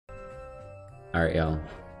Alright, y'all.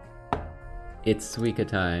 It's Suika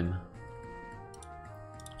time.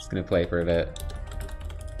 Just gonna play for a bit.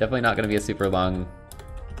 Definitely not gonna be a super long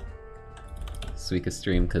Suika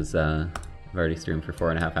stream, because I've already streamed for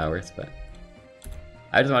 4.5 hours, but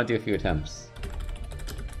I just want to do a few attempts.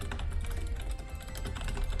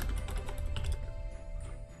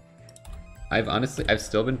 I've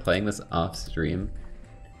still been playing this off stream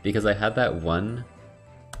because I had that one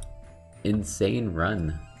insane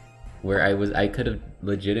run where I could have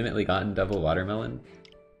legitimately gotten double watermelon.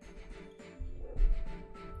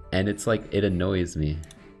 And it's like, it annoys me.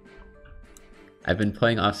 I've been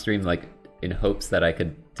playing off stream like in hopes that I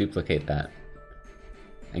could duplicate that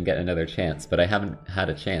and get another chance, but I haven't had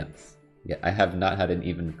a chance. Yeah, I have not had an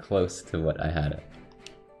even close to what I had it.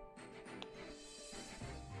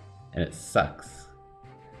 And it sucks.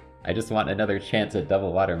 I just want another chance at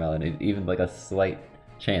double watermelon, even like a slight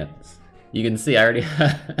chance. You can see I already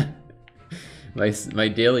have my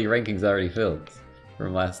daily ranking's already filled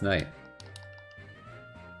from last night.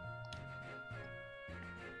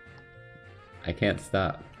 I can't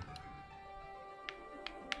stop.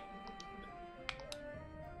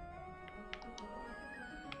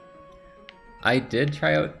 I did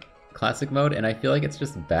try out classic mode and I feel like it's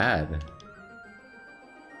just bad.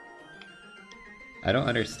 I don't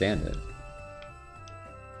understand it.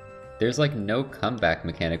 There's like no comeback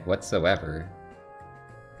mechanic whatsoever.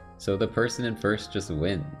 So the person in first just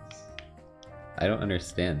wins. I don't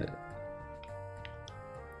understand it.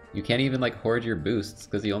 You can't even like hoard your boosts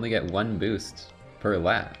because you only get one boost per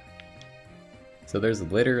lap. So there's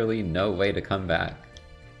literally no way to come back.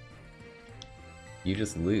 You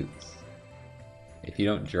just lose. If you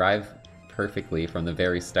don't drive perfectly from the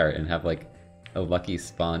very start and have like a lucky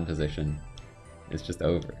spawn position, it's just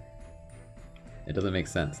over. It doesn't make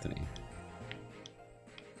sense to me.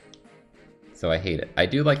 So I hate it. I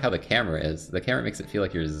do like how the camera is. The camera makes it feel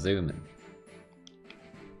like you're zooming.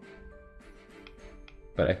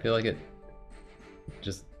 But I feel like it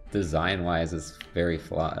just design-wise is very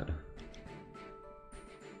flawed.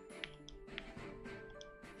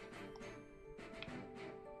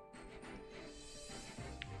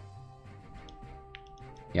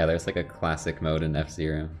 Yeah, there's like a classic mode in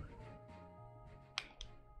F-Zero.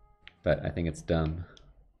 But I think it's dumb.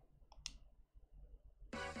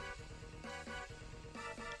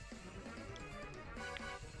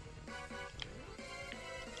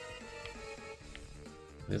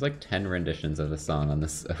 There's like 10 renditions of the song on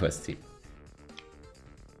this OST.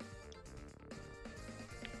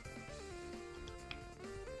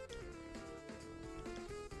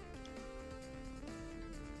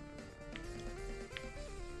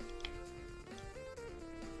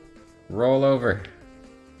 Roll over.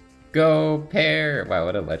 Go Pear! Wow,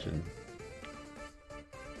 what a legend.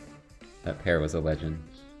 That Pear was a legend.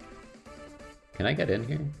 Can I get in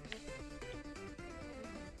here?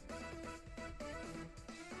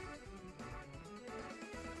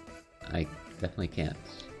 I definitely can't.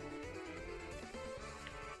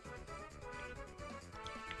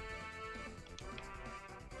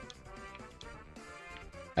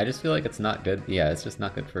 I just feel like it's not good. Yeah, it's just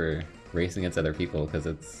not good for racing against other people because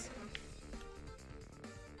it's...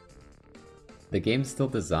 The game's still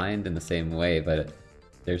designed in the same way, but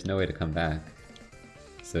there's no way to come back.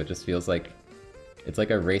 So it just feels like... It's like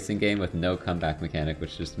a racing game with no comeback mechanic,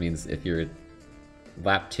 which just means if you're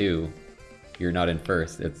lap 2, you're not in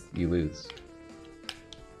first, you lose.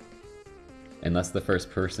 Unless the first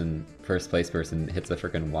place person hits a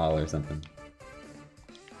frickin' wall or something.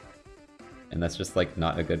 And that's just like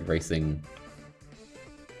not a good racing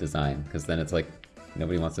design, because then it's like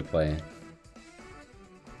nobody wants to play.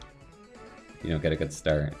 You don't get a good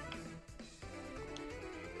start.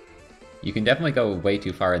 You can definitely go way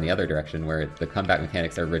too far in the other direction where the comeback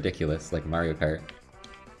mechanics are ridiculous, like Mario Kart.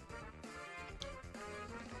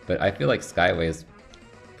 But I feel like Skyway is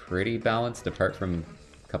pretty balanced apart from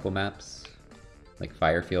a couple maps. Like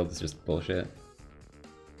Firefield is just bullshit.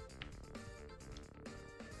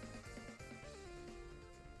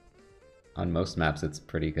 On most maps it's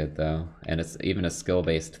pretty good though, and it's even a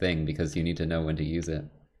skill-based thing because you need to know when to use it.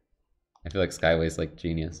 I feel like Skyway is like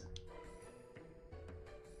genius.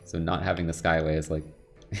 So not having the Skyway is like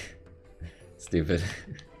stupid.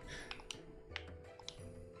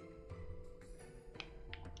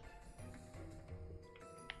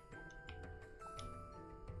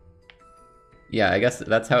 Yeah, I guess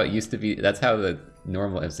that's how it used to be. That's how the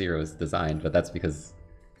normal F-Zero is designed, but that's because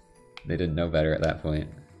they didn't know better at that point.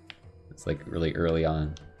 It's like really early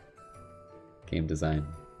on game design.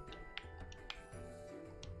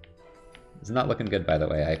 It's not looking good, by the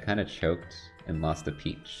way. I kind of choked and lost a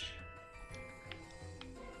peach.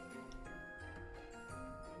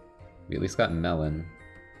 We at least got melon.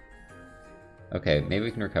 Okay, maybe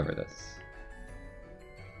we can recover this.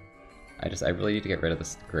 I really need to get rid of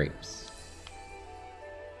the grapes.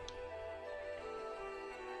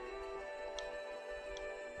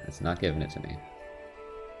 It's not giving it to me.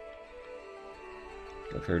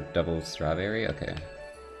 Go for double strawberry? Okay.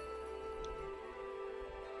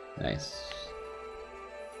 Nice.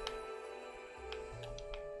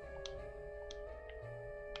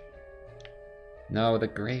 No, the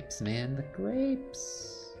grapes, man, the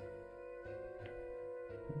grapes!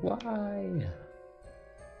 Why?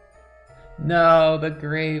 No, the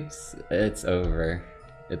grapes! It's over.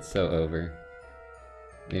 It's so over.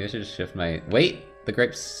 Maybe I should just shift my... Wait! The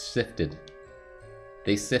grapes sifted.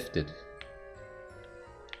 They sifted.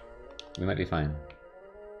 We might be fine.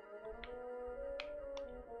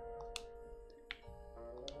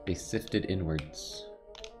 They sifted inwards.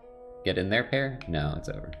 Get in there, pair? No, it's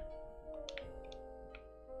over.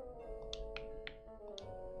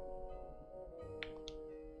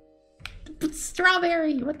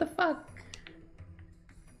 Strawberry! What the fuck?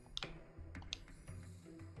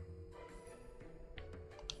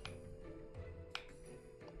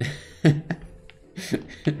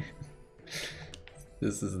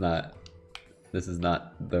 This is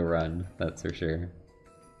not the run, that's for sure.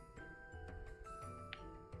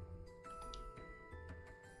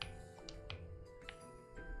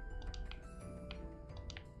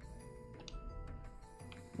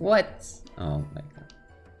 What? Oh my god.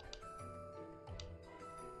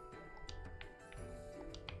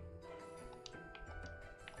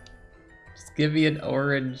 Just give me an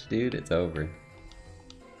orange, dude, it's over.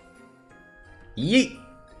 Yeet!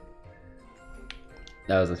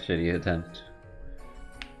 That was a shitty attempt.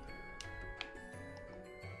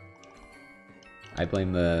 I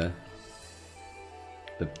blame the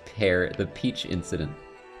peach incident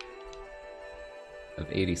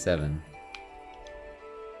of 87.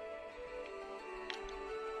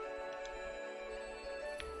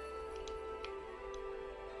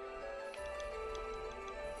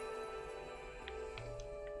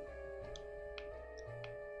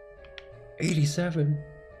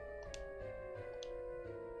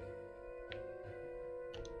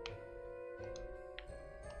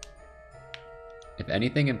 If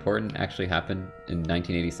anything important actually happened in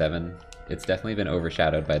 1987, it's definitely been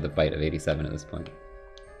overshadowed by the bite of 87 at this point.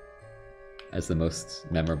 As the most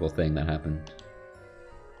memorable thing that happened.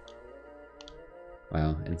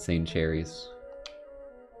 Wow, insane cherries.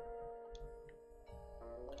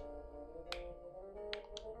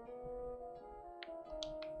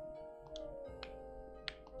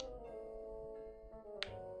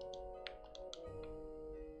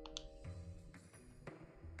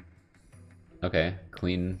 Okay,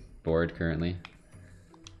 clean board currently.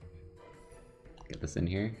 Get this in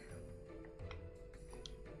here.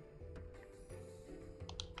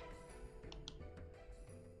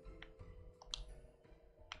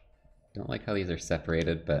 Don't like how these are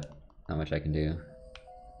separated, but not much I can do.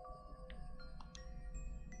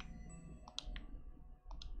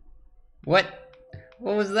 What?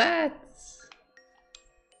 What was that?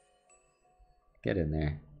 Get in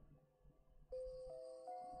there.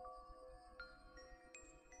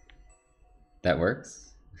 That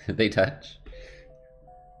works? They touch?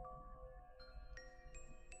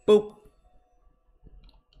 Boop!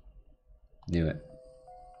 Knew it.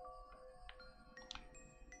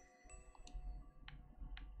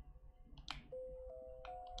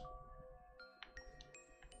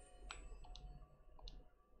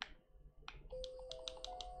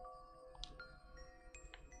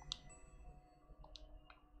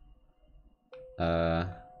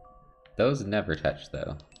 Those never touch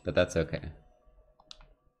though, but that's okay.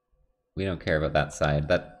 We don't care about that side.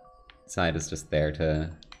 That side is just there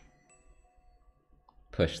to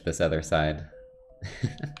push this other side.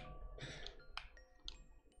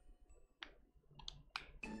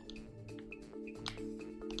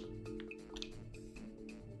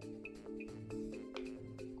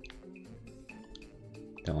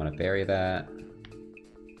 Don't want to bury that.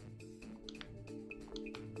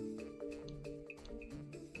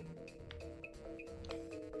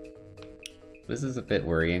 This is a bit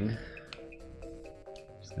worrying.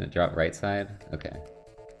 Just gonna drop right side? Okay.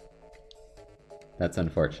 That's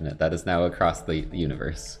unfortunate. That is now across the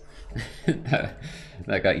universe. that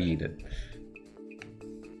got yeeted.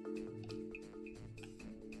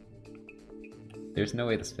 There's no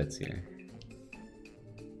way this fits here.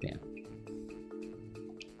 Damn.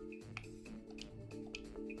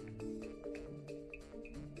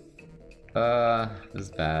 This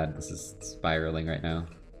is bad. This is spiraling right now.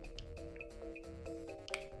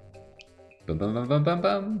 Bum bum bum bum bum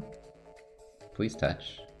bum! Please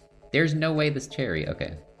touch. There's no way this cherry...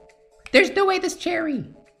 Okay. There's no way this cherry!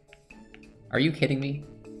 Are you kidding me?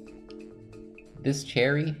 This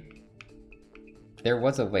cherry? There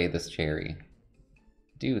was a way this cherry.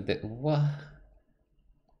 Dude, that... What?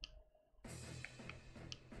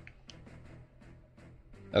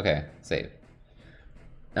 Okay, save.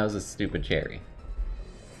 That was a stupid cherry.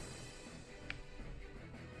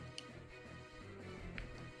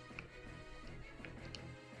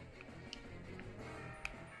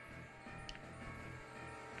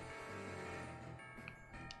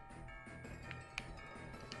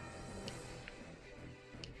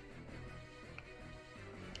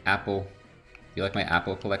 Apple. Do you like my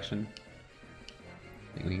apple collection?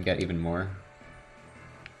 Think we can get even more?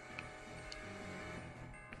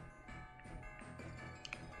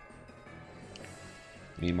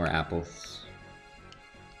 We need more apples.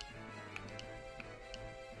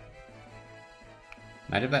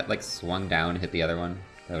 Might have that like swung down and hit the other one.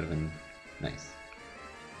 That would have been nice.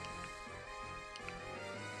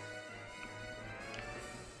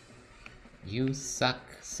 You suck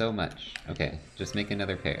so much. Okay, just make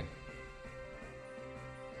another pair.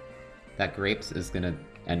 That grapes is gonna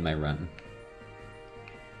end my run.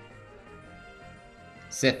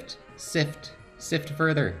 Sift! Sift! Sift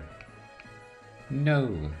further!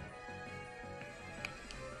 No!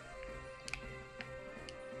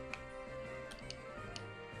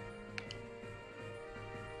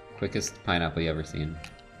 Quickest pineapple you ever seen.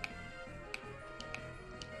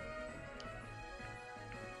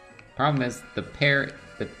 Problem is, the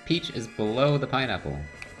peach is below the pineapple.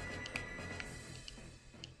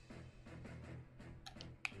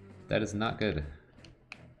 That is not good.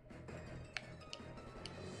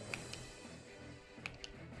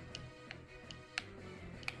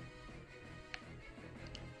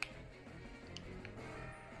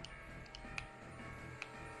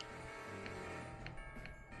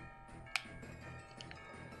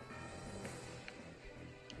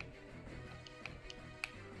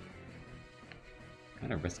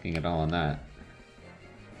 Kind of risking it all on that.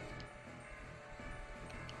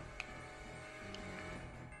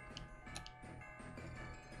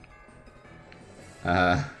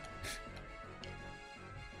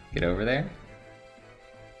 Get over there?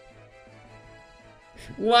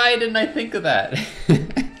 Why didn't I think of that?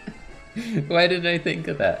 Why didn't I think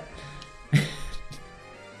of that?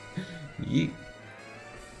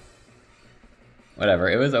 Whatever,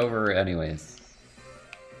 it was over anyways.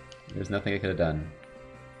 There's nothing I could have done.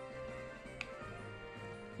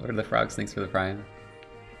 What are the frogs? Thanks for the prime.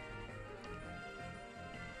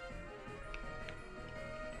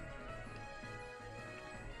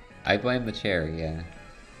 I blame the cherry, yeah.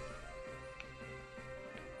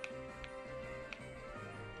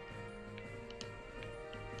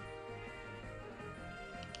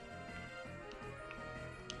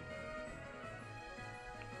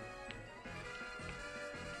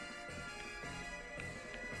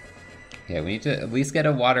 Yeah, we need to at least get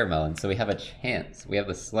a watermelon so we have a chance. We have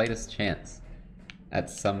the slightest chance at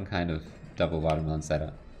some kind of double watermelon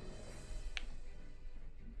setup.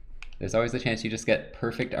 There's always the chance you just get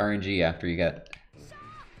perfect RNG after you get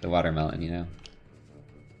the watermelon, you know?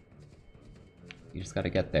 You just gotta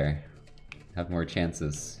get there. Have more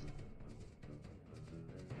chances.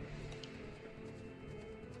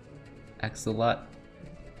 Axolotl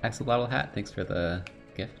hat, thanks for the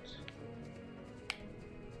gift.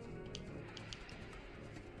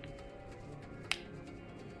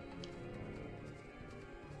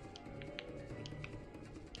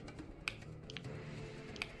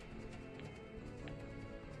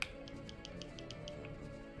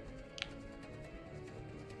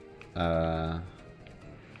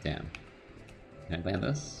 Damn. Can I land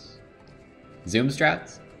this? Zoom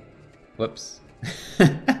strats? Whoops.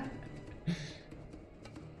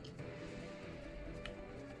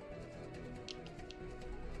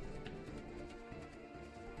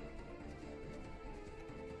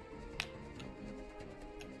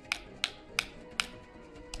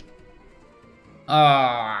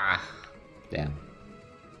 Ah, damn.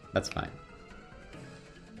 That's fine.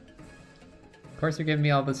 Of course you're giving me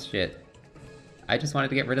all this shit. I just wanted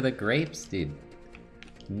to get rid of the grapes, dude.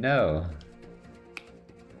 No.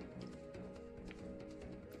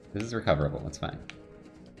 This is recoverable, it's fine.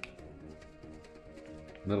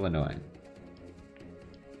 A little annoying.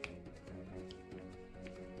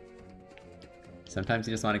 Sometimes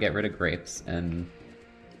you just want to get rid of grapes, and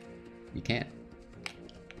you can't.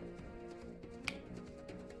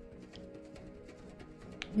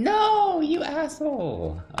 No, you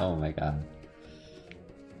asshole! Oh my god.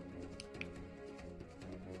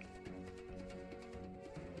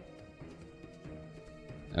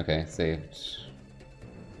 Okay, saved.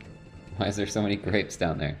 Why is there so many grapes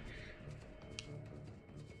down there?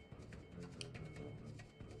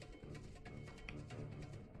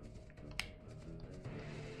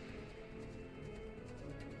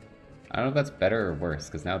 I don't know if that's better or worse,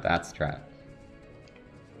 because now that's trapped.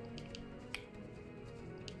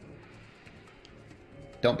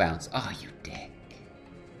 Don't bounce. Oh, you dick.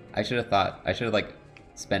 I should have like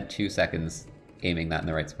spent 2 seconds aiming that in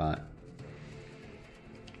the right spot.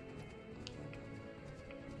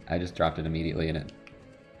 I just dropped it immediately and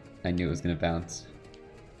I knew it was gonna bounce.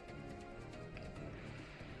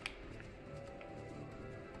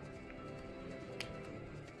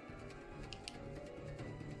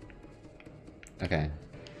 Okay.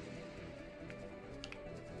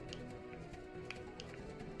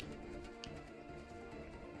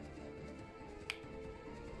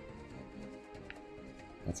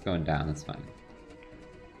 That's going down, that's fine.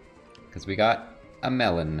 Because we got a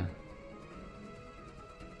melon.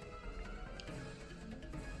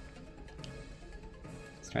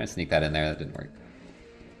 Let's try to sneak that in there, that didn't work.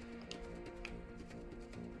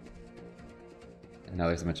 And now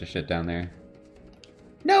there's a bunch of shit down there.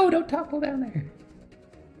 No, don't topple down there!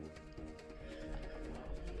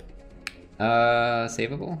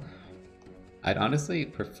 Savable? I'd honestly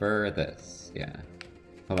prefer this, yeah.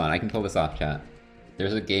 Hold on, I can pull this off, chat.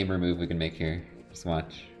 There's a gamer move we can make here. Just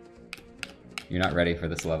watch. You're not ready for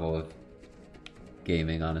this level of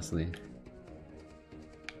gaming, honestly.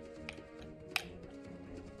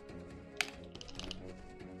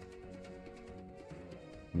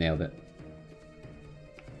 Nailed it.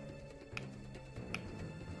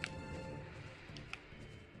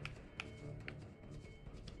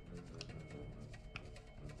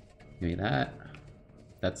 Give me that.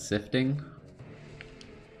 That's sifting.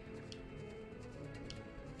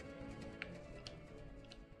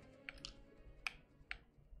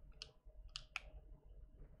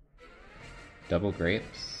 Double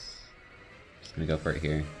grapes. Just gonna go for it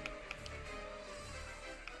here.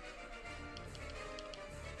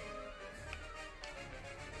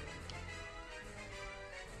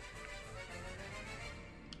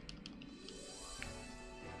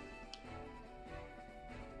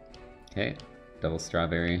 Okay, double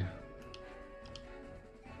strawberry.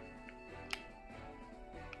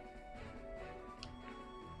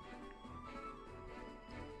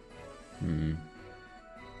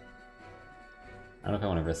 I don't know if I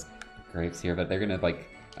want to risk grapes here, but they're gonna like...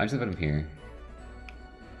 I'm just gonna put them here.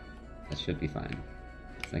 That should be fine.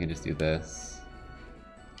 So I can just do this.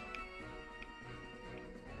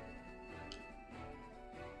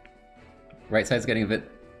 Right side's getting a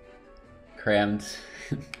bit crammed.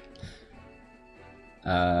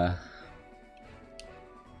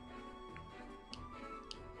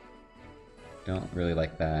 Don't really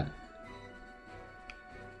like that.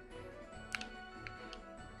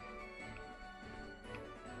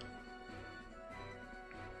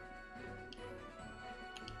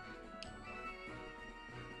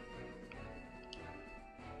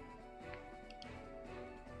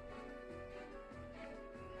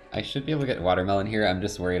 I should be able to get watermelon here, I'm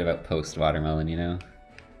just worried about post-watermelon, you know?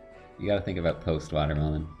 You gotta think about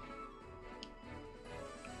post-watermelon.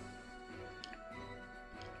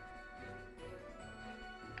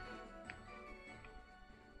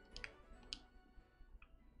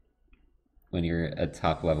 When you're a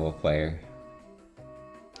top-level player.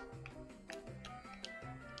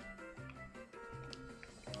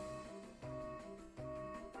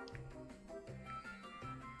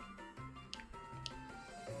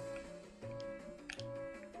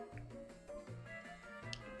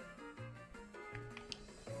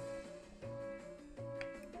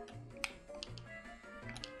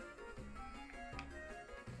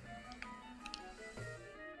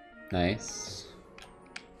 Nice.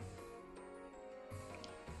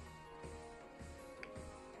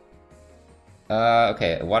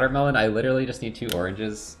 Okay, watermelon, I literally just need 2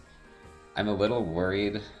 oranges. I'm a little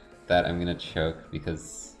worried that I'm gonna choke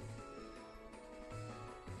because...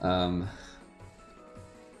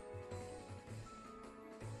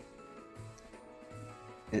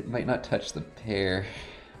 it might not touch the pear.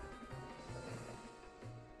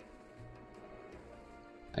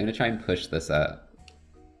 I'm gonna try and push this up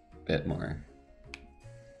a bit more.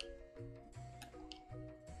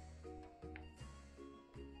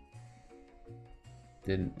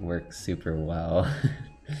 Didn't work super well.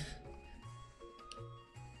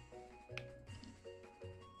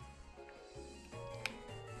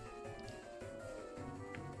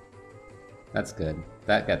 That's good.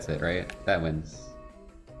 That gets it, right? That wins.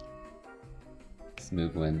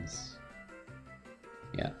 Smooth wins.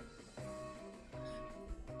 Yeah.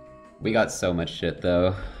 We got so much shit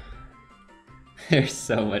though. There's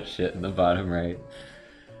so much shit in the bottom right.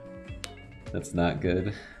 That's not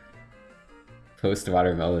good. Post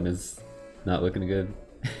watermelon is not looking good.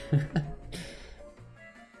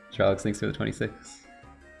 Trollocs, thanks for the 26.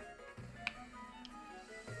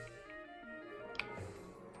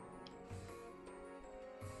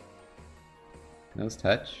 Nose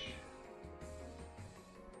touch.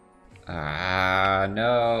 Ah,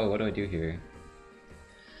 no. What do I do here?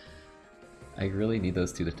 I really need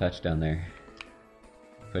those two to touch down there.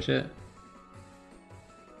 Push it.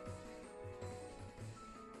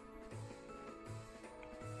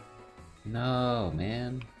 No,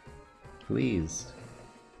 man. Please.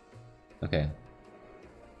 Okay.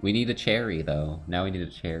 We need a cherry, though. Now we need a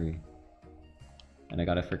cherry. And I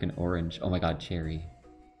got a freaking orange. Oh my god, cherry.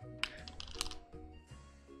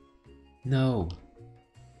 No.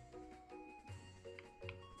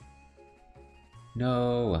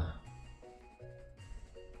 No.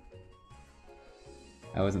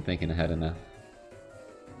 I wasn't thinking ahead enough.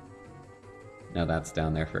 Now that's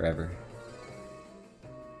down there forever.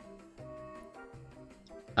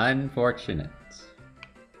 Unfortunate.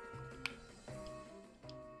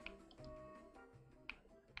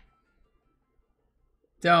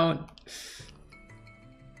 Don't.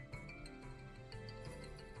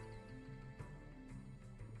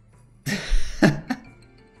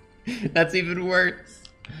 That's even worse.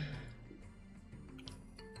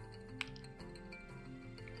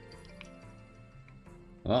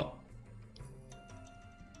 Well.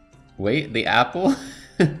 Wait, the apple?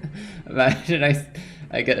 Imagine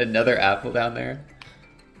I get another apple down there.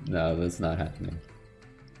 No, that's not happening.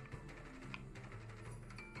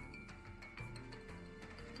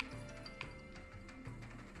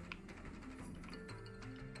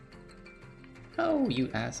 Oh, you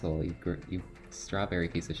asshole! You strawberry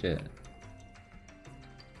piece of shit.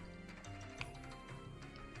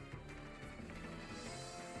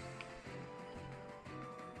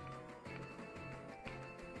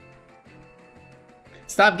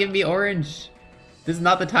 Stop giving me orange! This is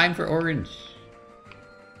not the time for orange.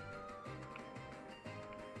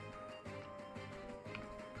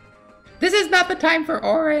 This is not the time for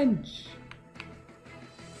orange!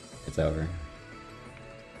 It's over.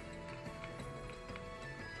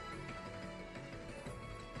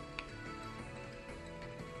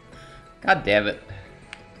 God damn it.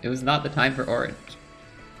 It was not the time for orange.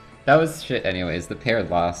 That was shit anyways. The pear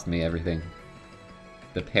lost me everything.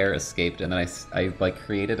 The pear escaped, and then I like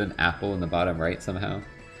created an apple in the bottom right somehow.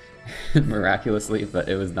 Miraculously, but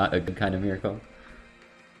it was not a good kind of miracle.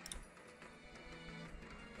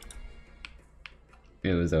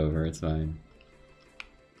 It was over, it's fine.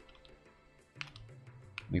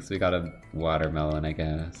 At least we got a watermelon, I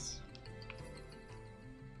guess.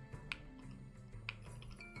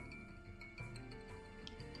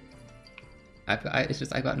 It's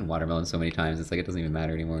just, I've gotten watermelon so many times, it's like it doesn't even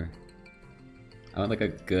matter anymore. I want like a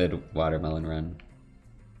good watermelon run.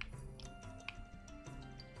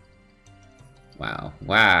 Wow.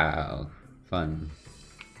 Wow. Fun.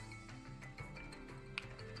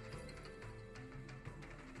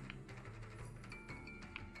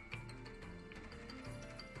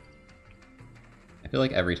 I feel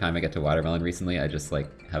like every time I get to watermelon recently, I just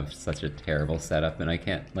like have such a terrible setup and I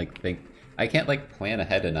can't like I can't like plan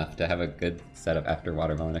ahead enough to have a good setup after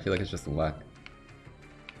watermelon. I feel like it's just luck.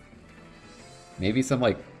 Maybe some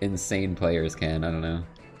like insane players can, I don't know.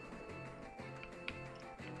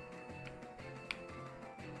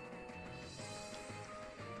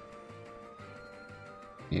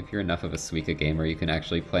 Maybe if you're enough of a Suika gamer, you can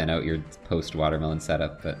actually plan out your post-watermelon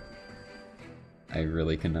setup, but I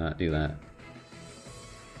really cannot do that.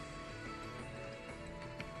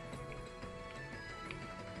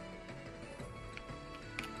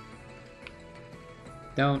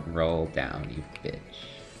 Don't roll down, you bitch.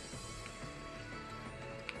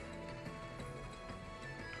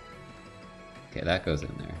 Okay, that goes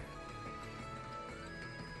in there.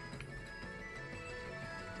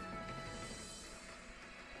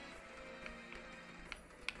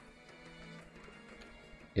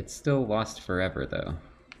 It's still lost forever, though.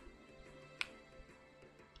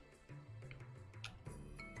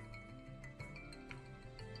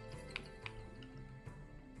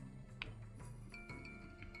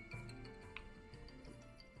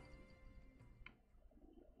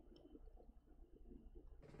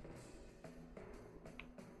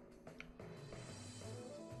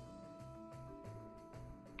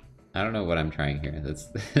 I don't know what I'm trying here. That's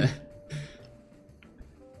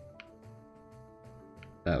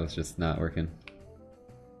that was just not working.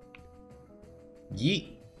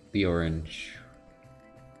 Yeet the orange.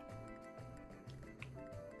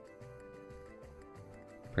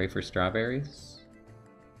 Pray for strawberries?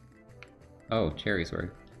 Oh, cherries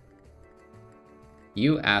work.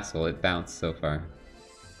 You asshole, it bounced so far.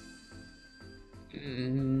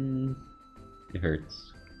 It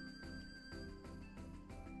hurts.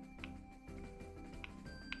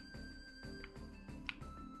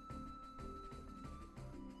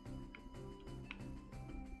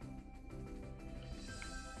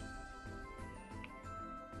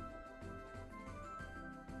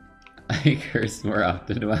 I curse more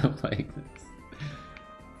often while playing this.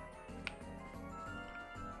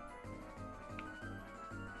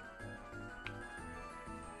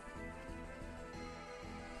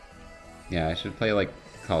 Yeah, I should play like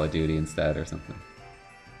Call of Duty instead or something.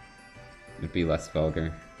 It'd be less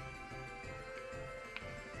vulgar.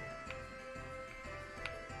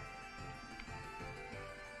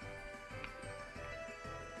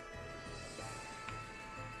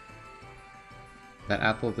 That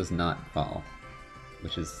apple does not fall,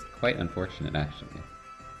 which is quite unfortunate actually.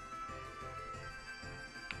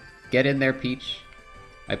 Get in there, Peach!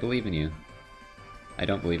 I believe in you. I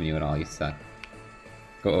don't believe in you at all, you suck.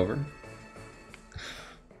 Go over?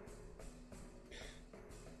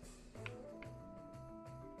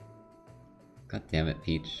 God damn it,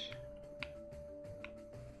 Peach.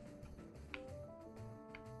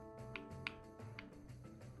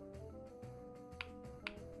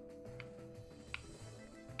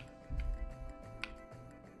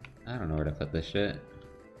 I don't know where to put this shit.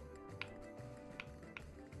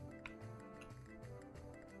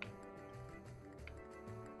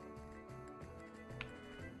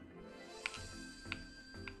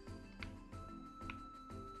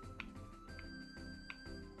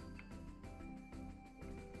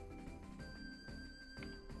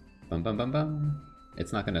 Bum bum bum bum.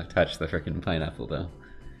 It's not gonna touch the frickin' pineapple though.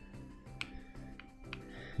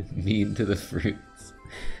 Mean to the fruits.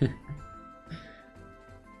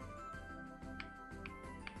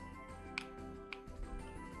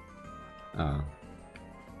 Oh.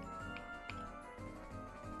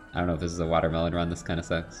 I don't know if this is a watermelon run, this kinda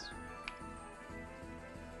sucks.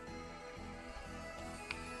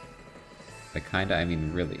 But kinda, I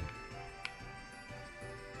mean really.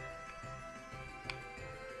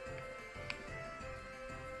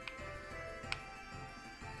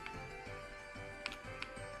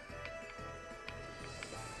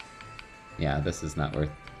 Yeah, this is not worth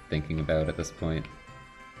thinking about at this point.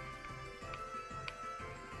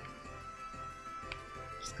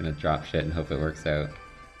 Just gonna drop shit and hope it works out.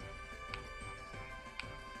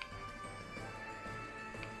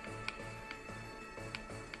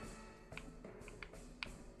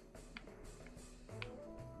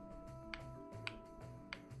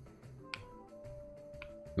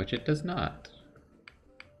 Which it does not.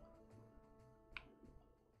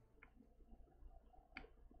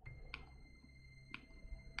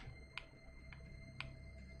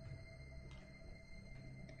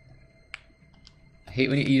 I hate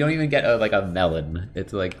when you don't even get like a melon.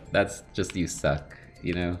 It's like, that's just you suck,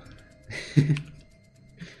 you know?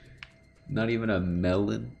 Not even a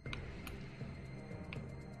melon.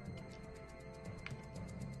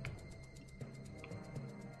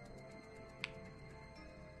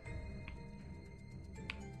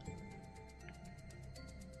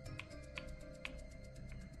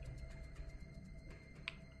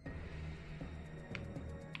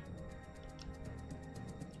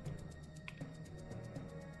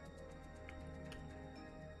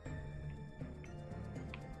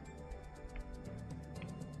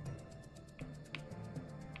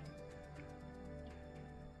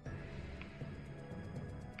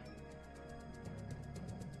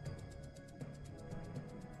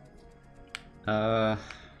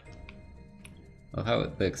 Well, how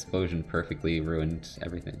the explosion perfectly ruined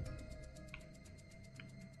everything.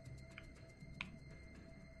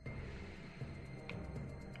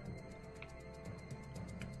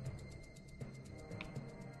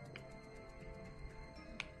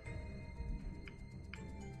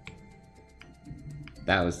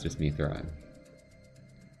 That was just me throwing.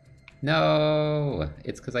 No!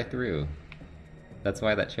 It's because I threw. That's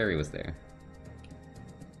why that cherry was there.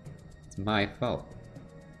 It's my fault.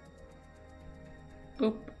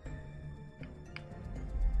 Boop.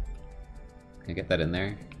 Can I get that in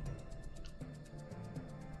there?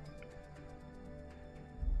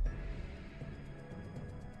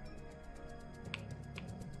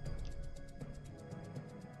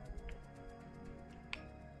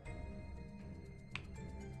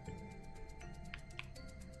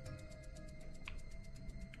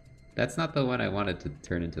 That's not the one I wanted to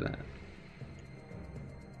turn into that.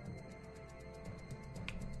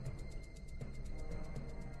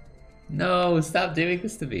 No, stop doing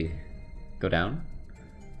this to me. Go down?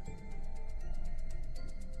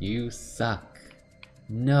 You suck.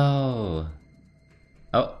 No.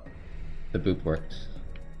 Oh, the boop worked.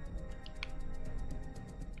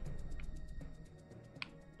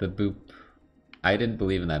 The boop. I didn't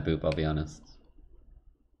believe in that boop, I'll be honest.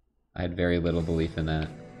 I had very little belief in that.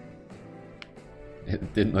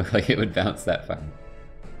 It didn't look like it would bounce that far.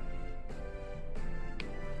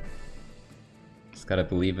 Just gotta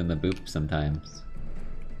believe in the boop sometimes.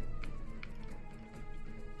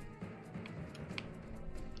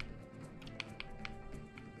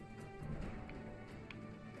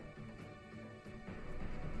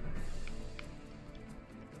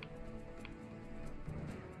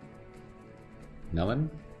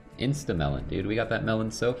 Melon? Insta-melon, dude. We got that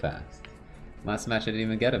melon so fast. Last match I didn't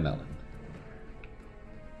even get a melon.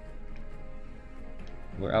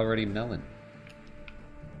 We're already melon.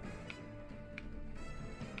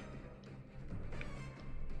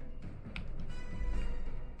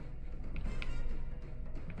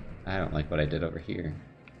 I don't like what I did over here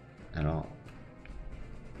at all.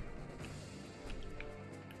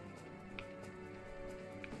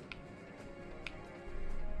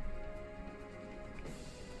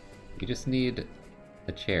 You just need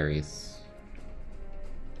the cherries.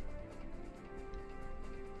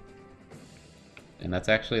 And that's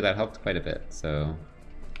actually, that helped quite a bit, so...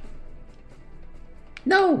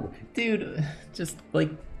 No! Dude, just like,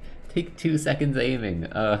 take 2 seconds aiming.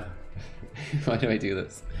 Why do I do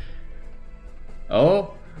this?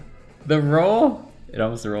 Oh! The roll? It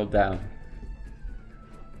almost rolled down.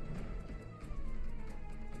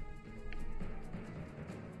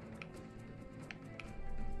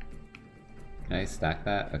 Can I stack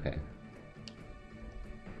that? Okay.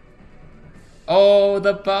 Oh,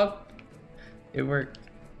 the bump! It worked.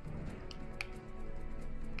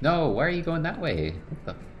 No, why are you going that way? What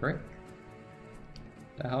the frick?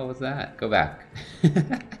 The hell was that? Go back.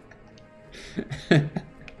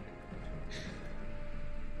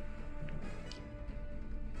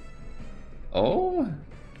 Oh?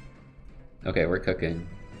 Okay, we're cooking.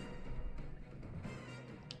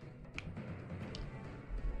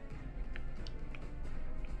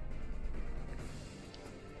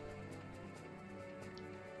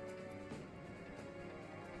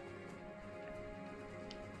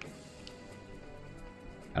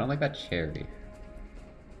 I don't like that cherry.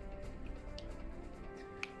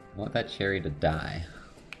 I want that cherry to die.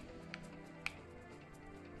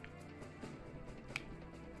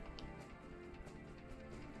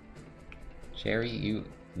 Cherry,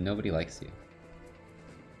 nobody likes you.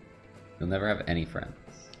 You'll never have any friends.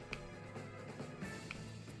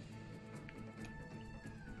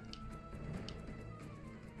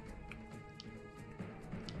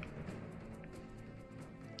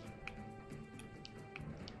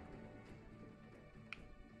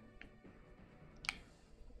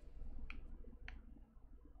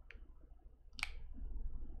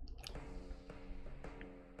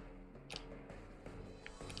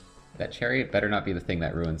 That cherry better not be the thing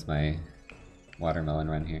that ruins my watermelon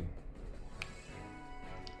run here.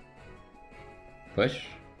 Push.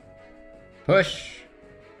 Push!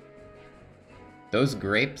 Those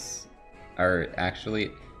grapes are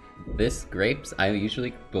actually... This grapes, I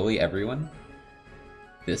usually bully everyone.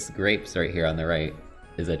 This grapes right here on the right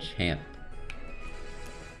is a champ.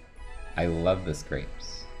 I love this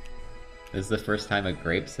grapes. This is the first time a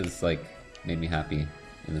grapes has like made me happy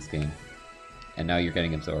in this game. And now you're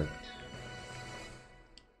getting absorbed.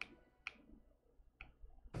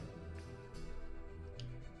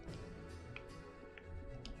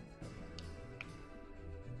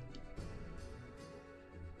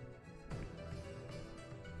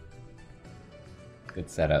 Good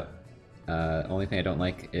setup. Only thing I don't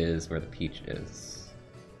like is where the peach is.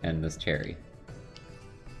 And this cherry.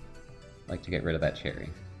 I'd like to get rid of that cherry.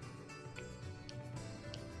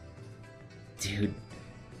 Dude.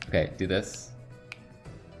 Okay, do this.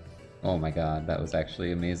 Oh my god, that was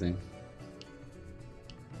actually amazing.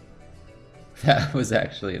 That was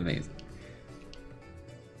actually amazing.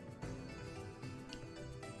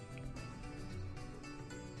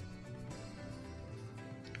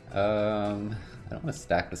 I don't want to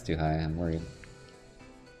stack this too high, I'm worried.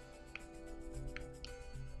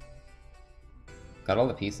 Got all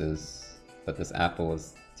the pieces, but this apple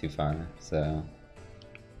is too far, so...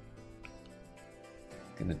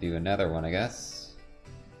 Gonna do another one, I guess.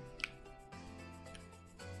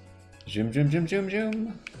 Zoom, zoom, zoom, zoom,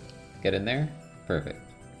 zoom! Get in there? Perfect.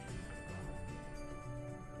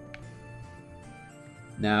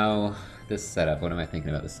 Now, this setup, what am I thinking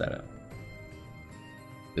about this setup?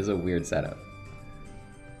 This is a weird setup.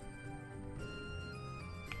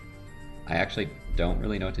 I actually don't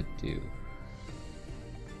really know what to do.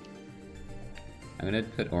 I'm gonna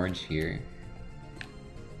put orange here.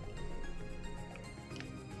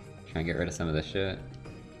 Try and get rid of some of this shit.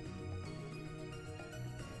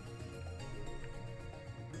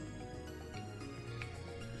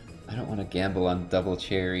 I don't want to gamble on double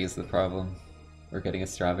cherry is the problem. We're getting a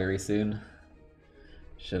strawberry soon.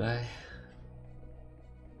 Should I?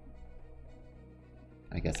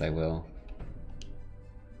 I guess I will.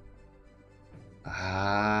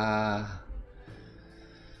 Ah,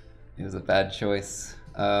 it was a bad choice.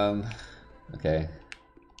 Okay.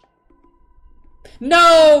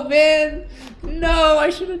 No, man! No, I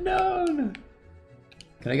should have known!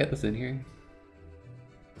 Can I get this in here?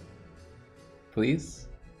 Please?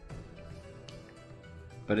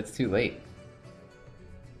 But it's too late.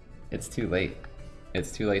 It's too late.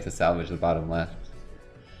 It's too late to salvage the bottom left.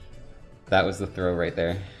 That was the throw right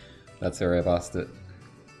there. That's where I lost it.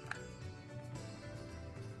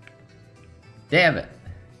 Damn it!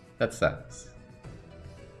 That sucks.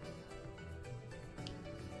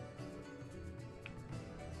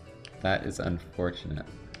 That is unfortunate.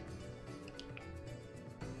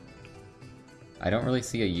 I don't really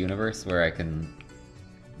see a universe where I can,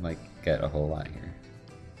 like, get a whole lot here.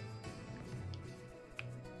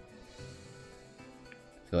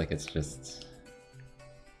 I feel like it's just...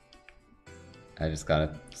 I just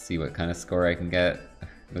gotta see what kind of score I can get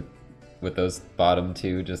with those bottom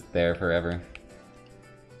two just there forever.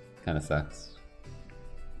 Kinda sucks.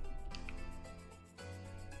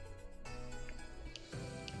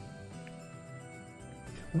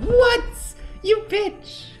 What? You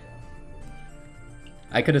bitch!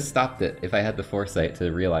 I could have stopped it if I had the foresight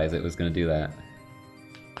to realize it was gonna do that.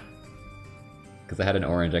 Because I had an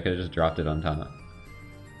orange, I could have just dropped it on top.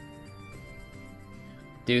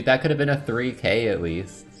 Dude, that could have been a 3k at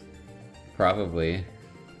least. Probably.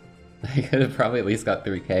 I could have probably at least got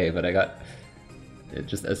 3k, but I got... It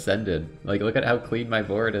just ascended. Like, look at how clean my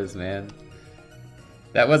board is, man.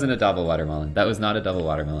 That wasn't a double watermelon. That was not a double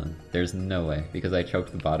watermelon. There's no way, because I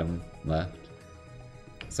choked the bottom left.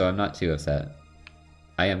 So I'm not too upset.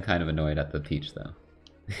 I am kind of annoyed at the peach, though.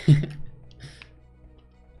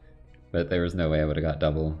 But there was no way I would have got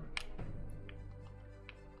double.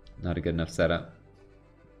 Not a good enough setup.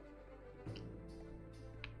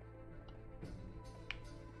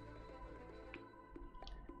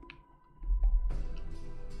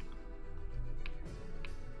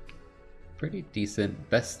 Pretty decent.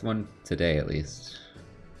 Best one today, at least.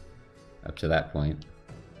 Up to that point.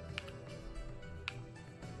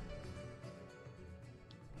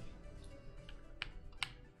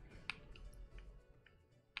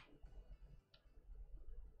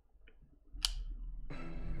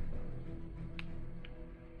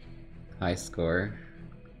 High score.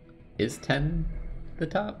 Is 10 the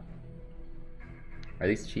top? Are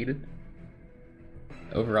these cheated?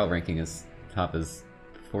 Overall ranking is top is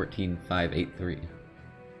 14,583.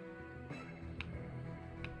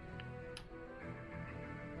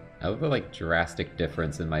 I love the like drastic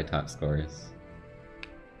difference in my top scores.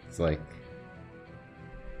 It's like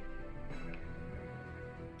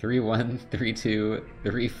 3-1, 3-2,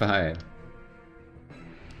 3-5.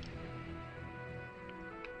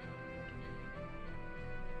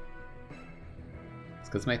 It's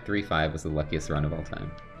because my 3-5 was the luckiest run of all time.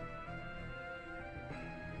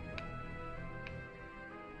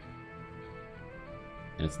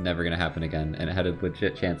 And it's never gonna happen again, and it had a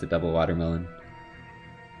legit chance at double watermelon.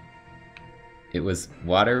 It was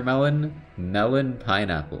watermelon, melon,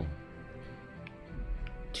 pineapple.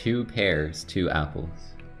 2 pears, 2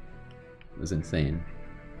 apples. It was insane.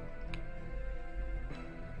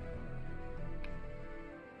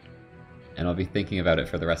 And I'll be thinking about it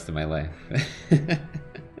for the rest of my life.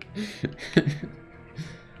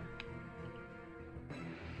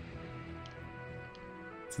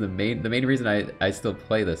 So the main reason I still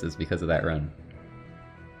play this is because of that run.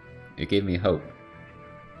 It gave me hope.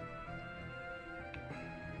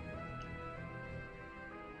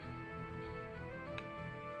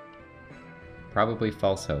 Probably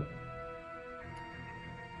false hope.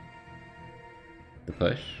 The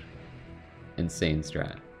push. Insane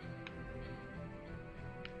strat.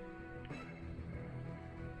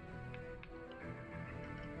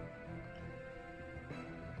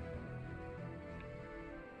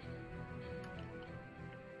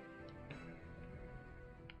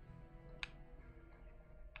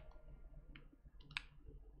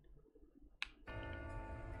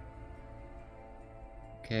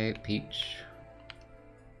 Okay, peach.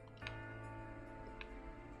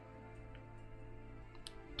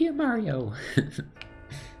 Dear Mario,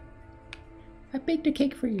 I baked a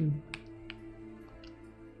cake for you.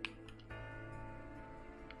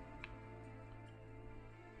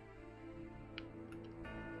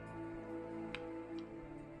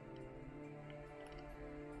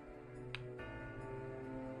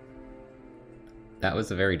 That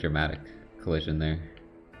was a very dramatic collision there.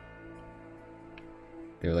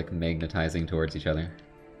 They were like magnetizing towards each other.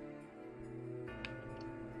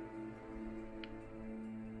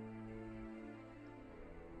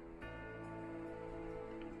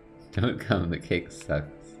 Don't come, the cake sucks.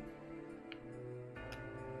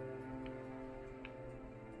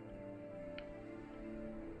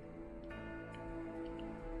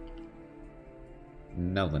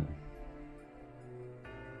 Melon.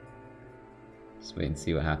 Just wait and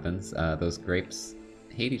see what happens. Those grapes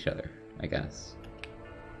hate each other, I guess.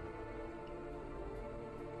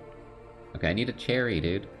 Okay, I need a cherry,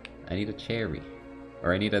 dude. I need a cherry.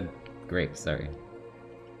 Or I need a grape, sorry.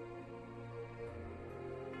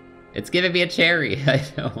 It's giving me a cherry! I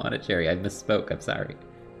don't want a cherry, I misspoke, I'm sorry.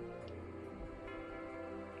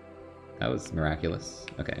 That was miraculous.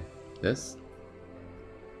 Okay, this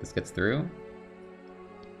gets through.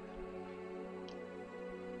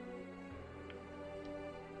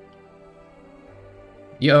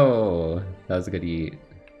 Yo! That was a good eat.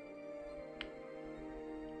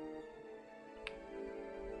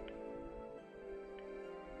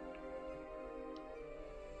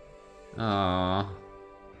 Aww.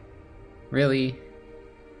 Really?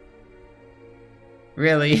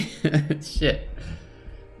 Really? Shit.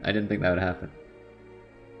 I didn't think that would happen.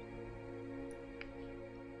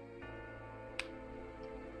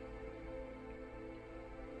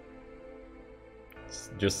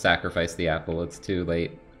 Just sacrifice the apple, it's too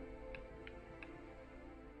late.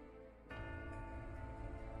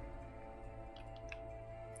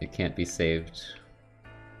 It can't be saved.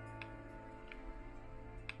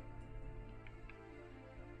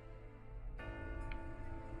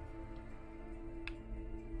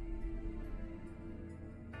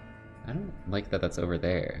 I don't like that that's over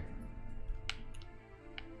there.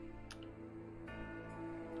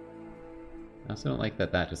 I also don't like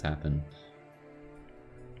that that just happened.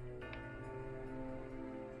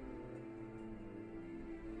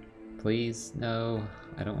 Please, no.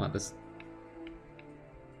 I don't want this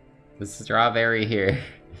strawberry here.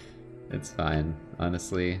 It's fine.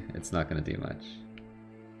 Honestly, it's not gonna do much.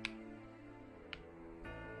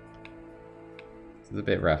 This is a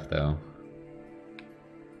bit rough, though.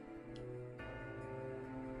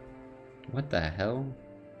 What the hell?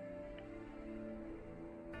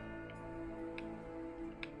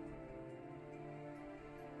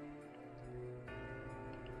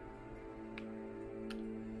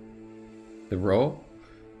 The roll?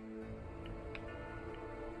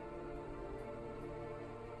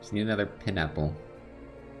 Just need another pineapple.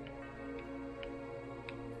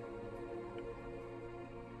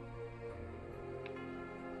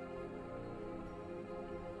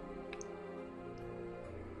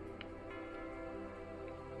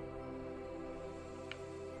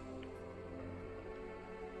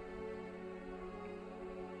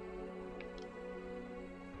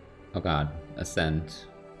 Oh god, ascend.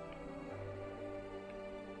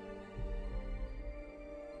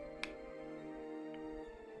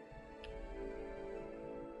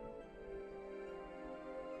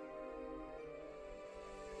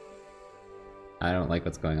 I don't like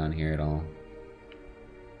what's going on here at all.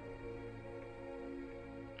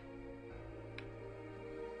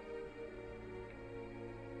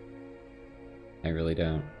 I really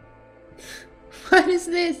don't. What is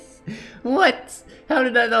this? What? How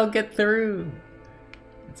did that all get through?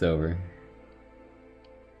 It's over.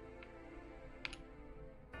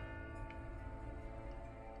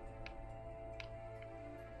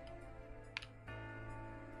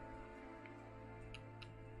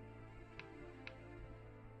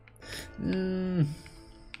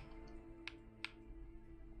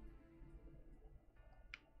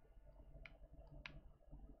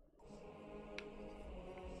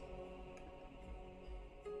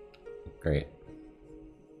 Great.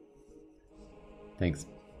 Thanks.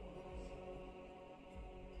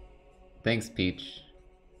 Thanks, Peach.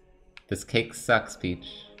 This cake sucks,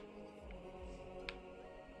 Peach.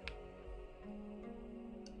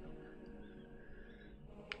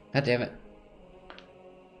 God damn it.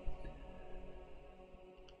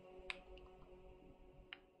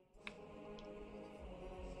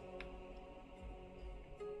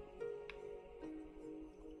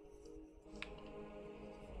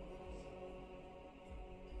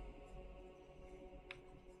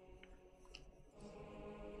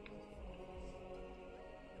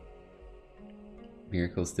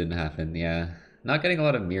 Miracles didn't happen, yeah. Not getting a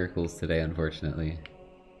lot of miracles today, unfortunately.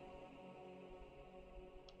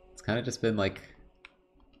 It's kind of just been like...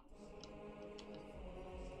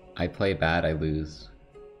 I play bad, I lose.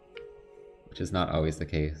 Which is not always the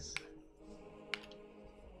case.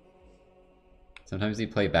 Sometimes you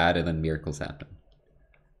play bad and then miracles happen.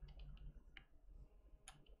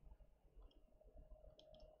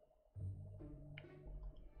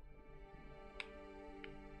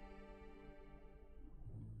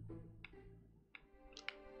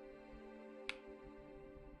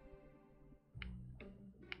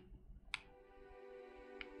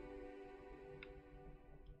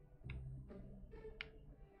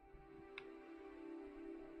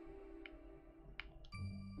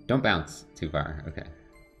 Don't bounce too far. Okay.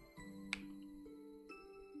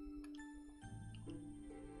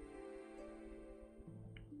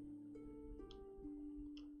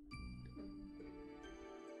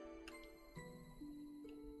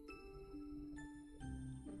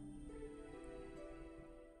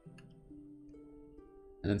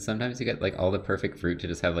 And then sometimes you get like all the perfect fruit to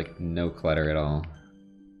just have like no clutter at all.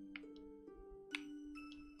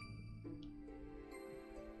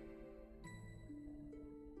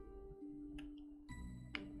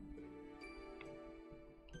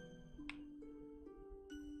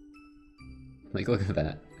 Like, look at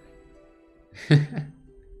that.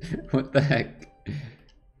 What the heck?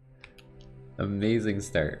 Amazing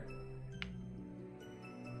start.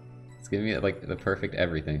 It's giving me like the perfect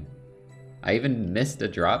everything. I even missed a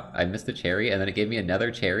drop. I missed a cherry, and then it gave me another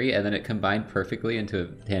cherry, and then it combined perfectly into a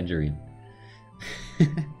tangerine.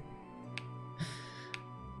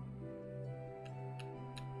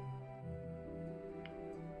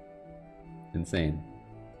 Insane.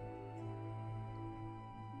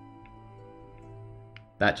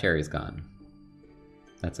 That cherry's gone.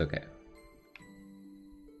 That's okay.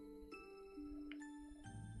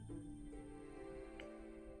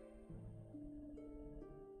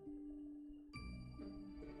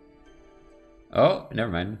 Oh,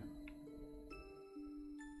 never mind.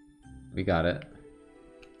 We got it.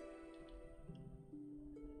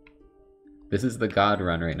 This is the god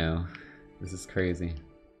run right now. This is crazy.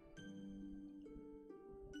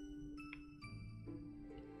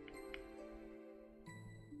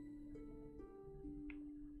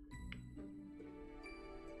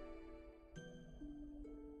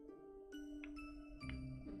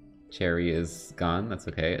 Cherry is gone, that's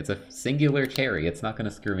okay. It's a singular cherry, it's not gonna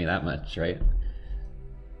screw me that much, right?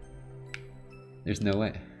 There's no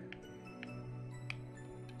way.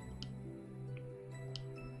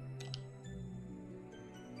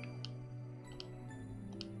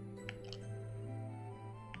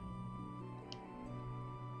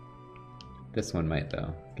 This one might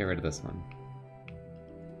though. Get rid of this one.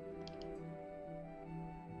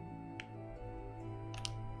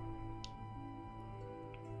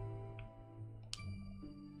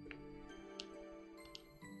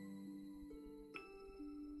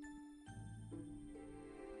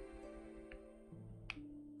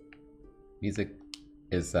 Music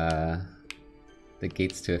is the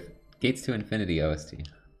Gates to Infinity OST. I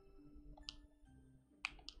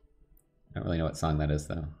don't really know what song that is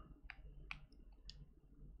though.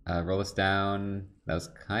 Roll us down. That was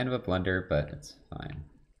kind of a blunder, but it's fine.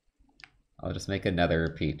 I'll just make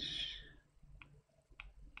another peach.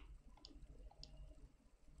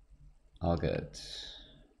 All good.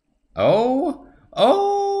 Oh!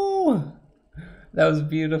 Oh! That was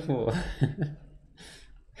beautiful.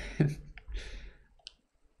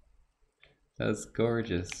 That was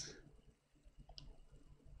gorgeous.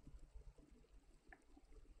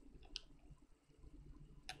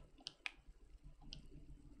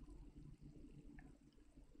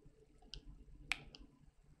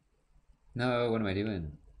 No, what am I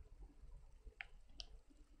doing?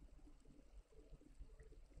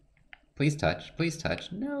 Please touch, please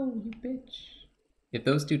touch. No, you bitch. If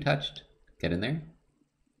those two touched, get in there.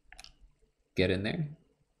 Get in there.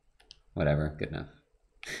 Whatever, good enough.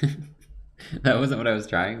 That wasn't what I was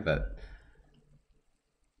trying, but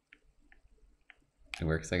it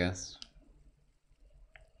works, I guess.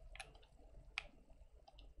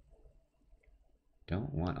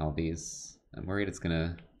 Don't want all these. I'm worried it's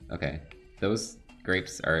gonna... Okay, those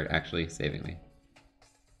grapes are actually saving me.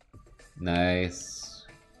 Nice.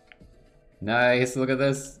 Nice, look at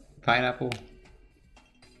this. Pineapple.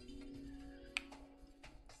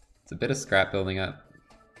 It's a bit of scrap building up,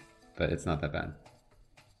 but it's not that bad.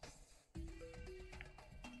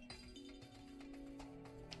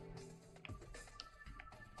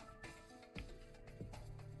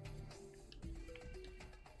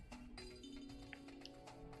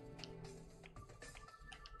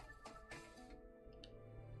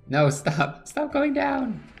 No, stop! Stop going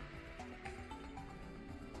down!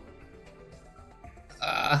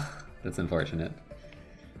 Ah, that's unfortunate.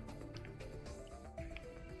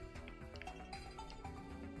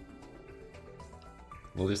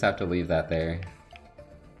 We'll just have to leave that there.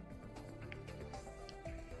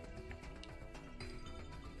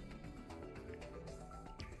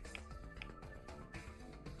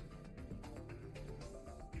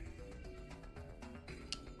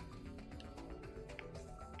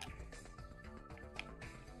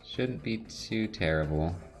 Shouldn't be too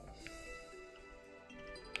terrible.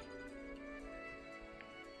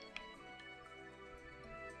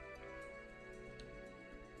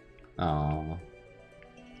 Aww.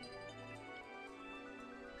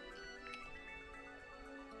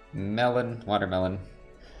 Melon, watermelon.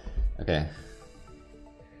 Okay.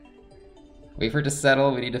 Wait for it to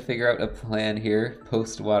settle. We need to figure out a plan here.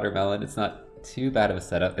 Post watermelon. It's not too bad of a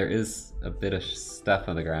setup. There is a bit of stuff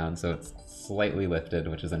on the ground, so it's slightly lifted,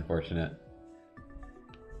 which is unfortunate.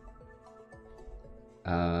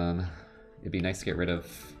 It'd be nice to get rid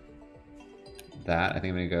of that. I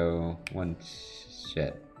think I'm gonna go one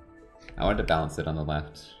shit. I wanted to balance it on the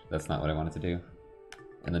left. That's not what I wanted to do.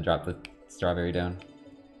 And then drop the strawberry down.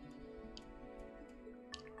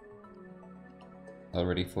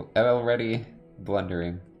 Already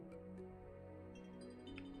blundering.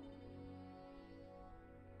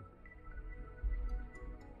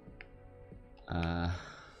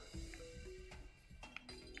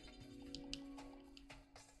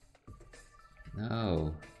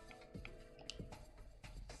 No.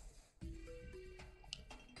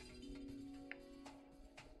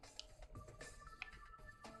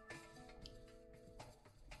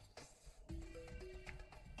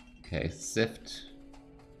 Okay, sift.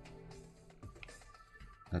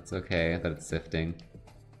 That's okay that it's sifting.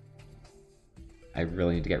 I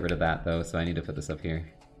really need to get rid of that though, so I need to put this up here.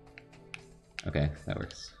 Okay, that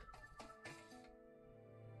works.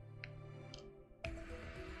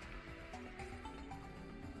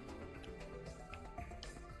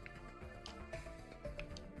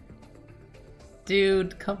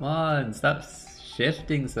 Dude, come on, stop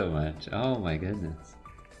shifting so much. Oh my goodness.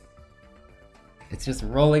 It's just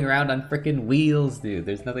rolling around on frickin' wheels, dude.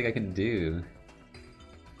 There's nothing I can do.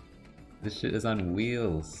 This shit is on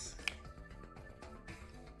wheels.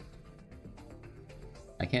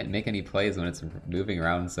 I can't make any plays when it's moving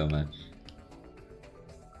around so much.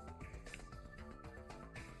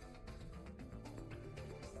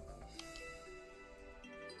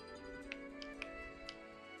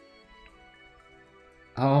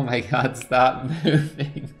 Oh my god, stop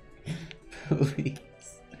moving. Please.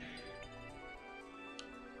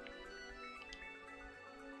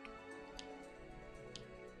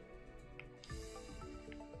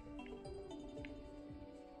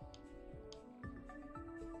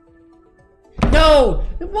 No!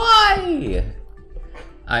 Why?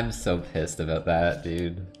 I'm so pissed about that,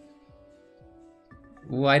 dude.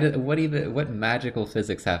 What magical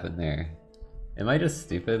physics happened there? Am I just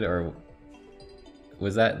stupid, or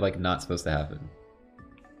was that, like, not supposed to happen?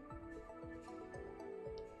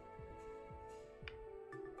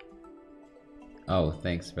 Oh,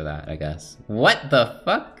 thanks for that, I guess. What the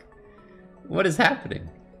fuck? What is happening?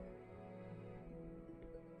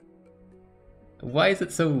 Why is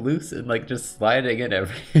it so loose and, like, just sliding in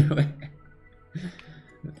everywhere?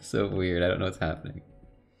 It's so weird, I don't know what's happening.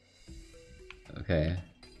 Okay.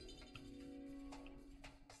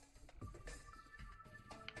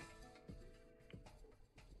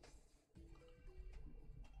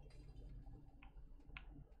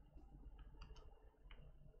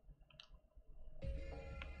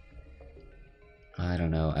 I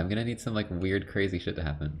don't know. I'm gonna need some, like, weird, crazy shit to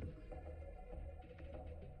happen.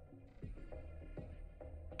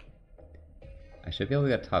 I should be able to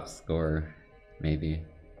get top score, maybe,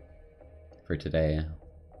 for today.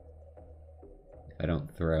 If I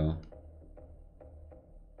don't throw.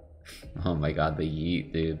 Oh my god, the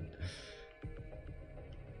yeet, dude.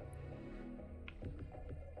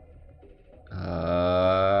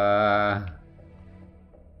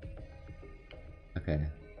 Okay.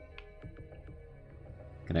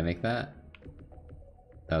 Can I make that?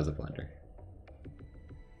 That was a blunder.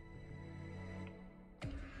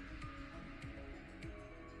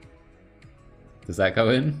 Does that go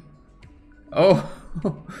in? Oh!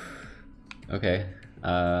 Okay.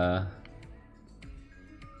 No,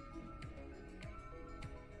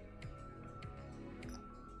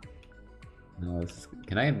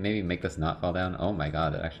 can I maybe make this not fall down? Oh my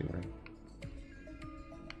god, that actually worked.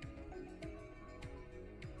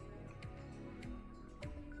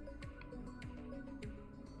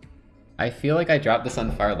 I feel like I dropped this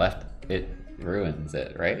on far left, it ruins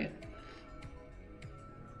it, right?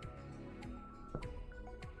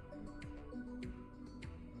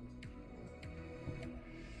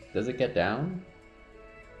 Does it get down?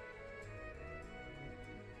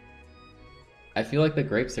 I feel like the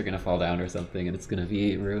grapes are gonna fall down or something and it's gonna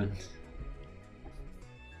be ruined.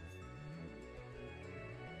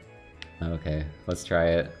 Okay, let's try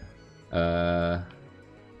it.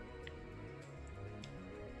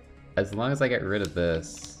 As long as I get rid of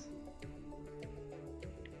this.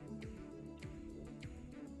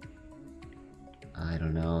 I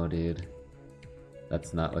don't know, dude.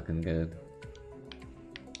 That's not looking good.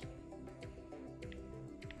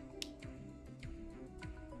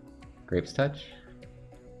 Grapes touch?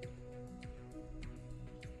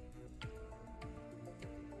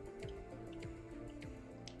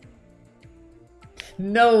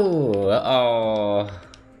 No! Oh.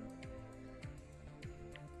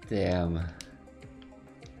 Damn.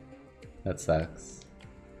 That sucks.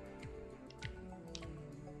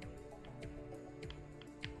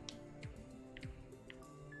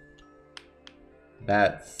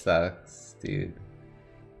 That sucks, dude.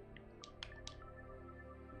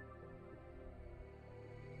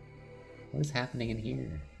 What is happening in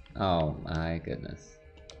here? Oh my goodness.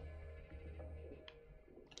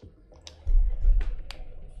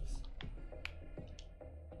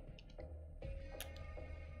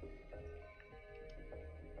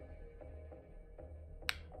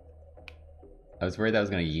 I was worried that was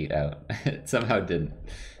gonna yeet out. It somehow didn't.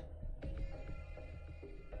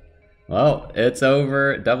 Well, it's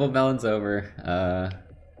over. Double melon's over.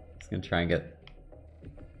 Just gonna try and get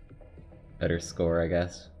better score, I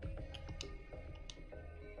guess.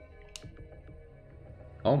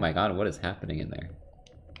 Oh my god, what is happening in there?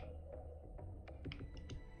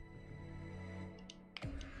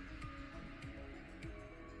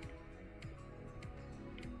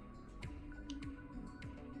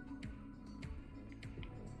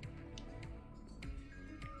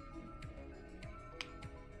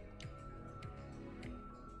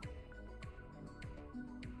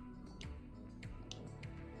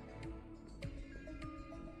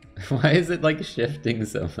 Why is it like shifting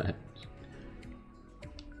so much?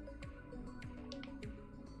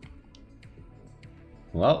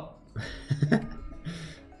 Well,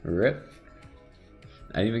 rip.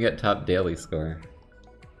 I didn't even get top daily score.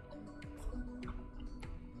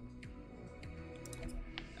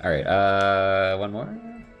 Alright, one more?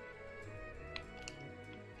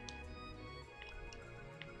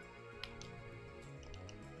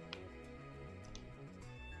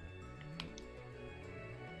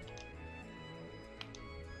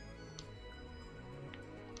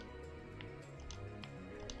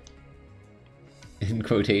 In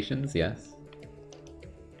quotations, yes.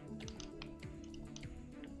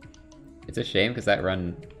 It's a shame because that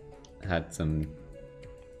run had some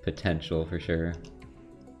potential for sure.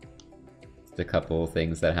 Just a couple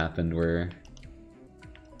things that happened were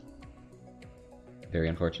very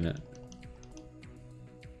unfortunate.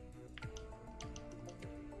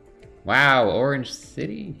 Wow, Orange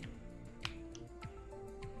City?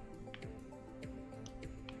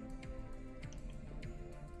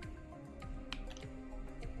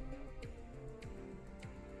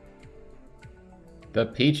 The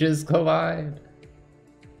peaches collide!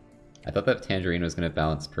 I thought that tangerine was going to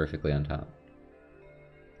balance perfectly on top.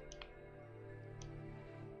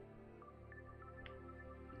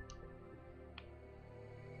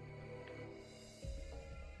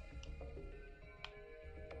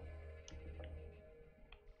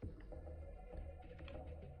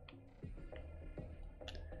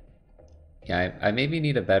 Yeah, I maybe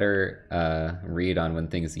need a better read on when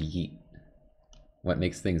things yeet. What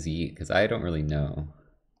makes things yeet, because I don't really know.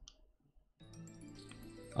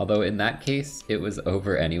 Although in that case, it was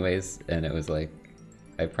over anyways, and it was like,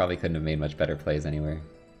 I probably couldn't have made much better plays anywhere.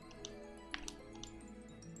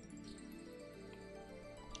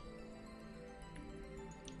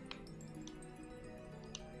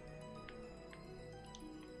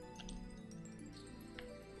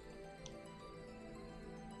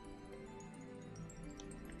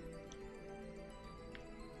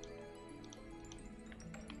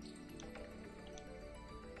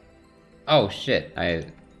 Oh shit, I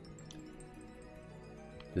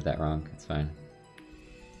did that wrong, it's fine.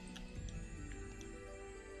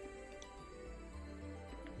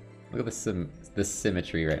 Look at this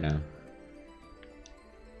symmetry right now.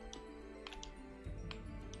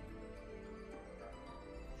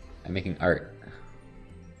 I'm making art.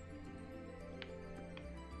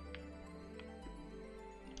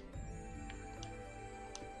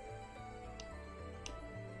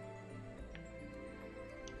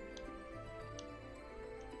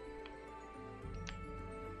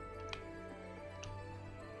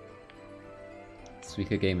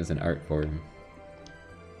 Suika Game is an art form.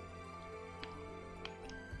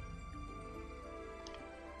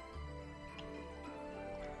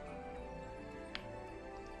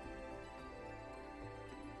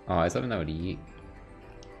 Oh, I was hoping that would yeet.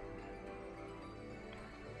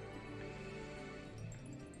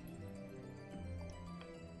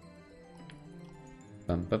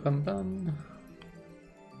 Bum bum bum bum.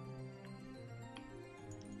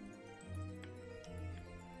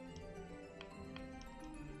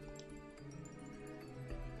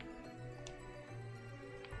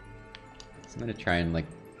 So I'm gonna try and like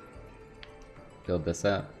build this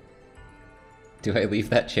up. Do I leave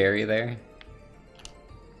that cherry there?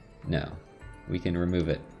 No. We can remove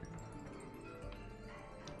it.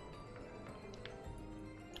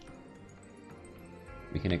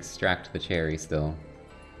 can extract the cherry still.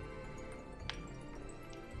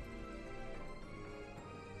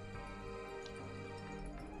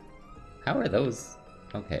 How are those?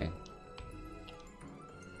 Okay.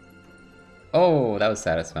 Oh, that was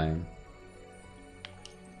satisfying.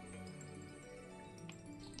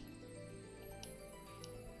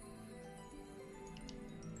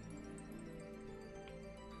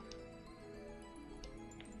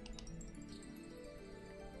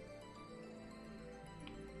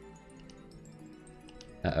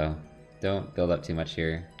 Uh-oh. Don't build up too much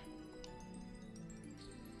here.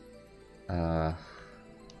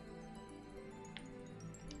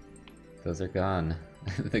 Those are gone.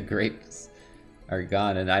 The grapes are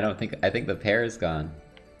gone, and I think the pear is gone.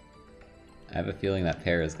 I have a feeling that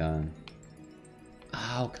pear is gone.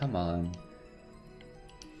 Oh, come on.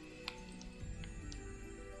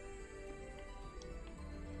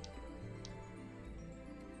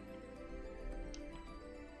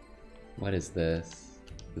 What is this?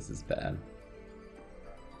 This is bad.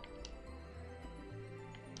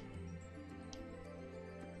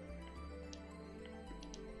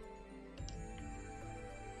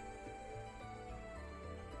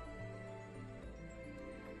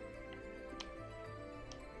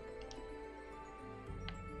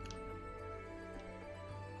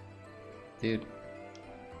 Dude.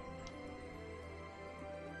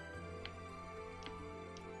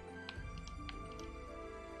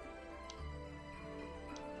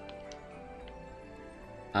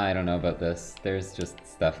 I don't know about this. There's just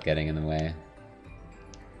stuff getting in the way.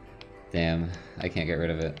 Damn, I can't get rid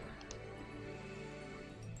of it.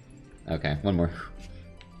 Okay, one more.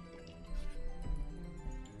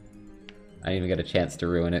 I didn't even get a chance to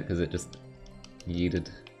ruin it because it just yeeted.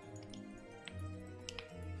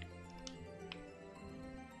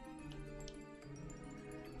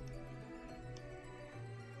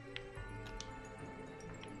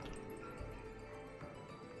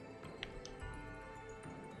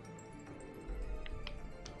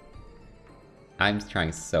 I'm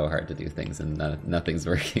trying so hard to do things and nothing's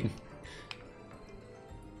working.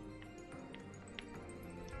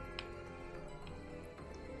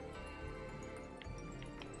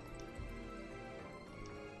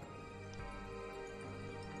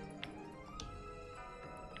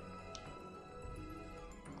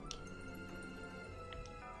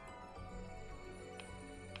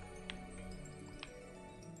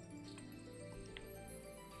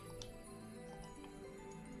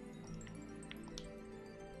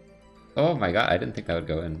 Oh my god, I didn't think that would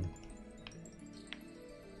go in.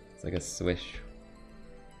 It's like a swish.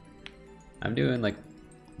 I'm doing like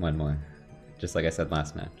one more, just like I said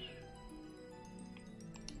last match.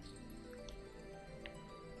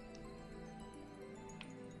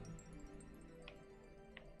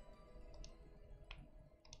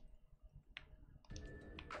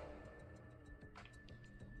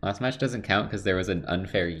 Last match doesn't count because there was an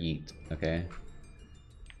unfair yeet, okay?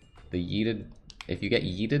 The yeeted, if you get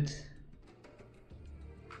yeeted,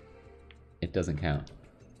 it doesn't count.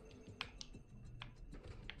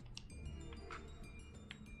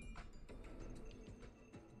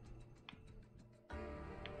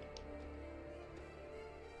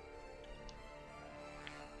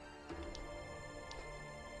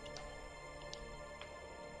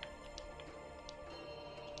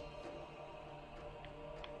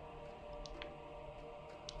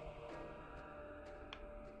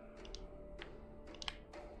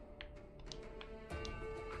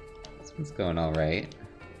 This one's going all right.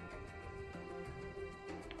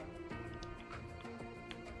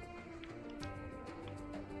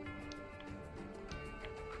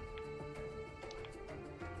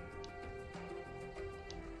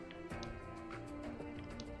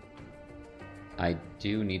 I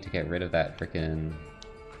do need to get rid of that frickin'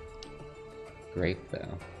 grape,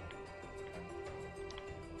 though.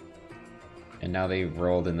 And now they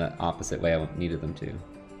rolled in the opposite way I needed them to.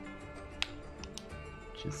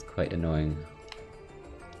 Which is quite annoying.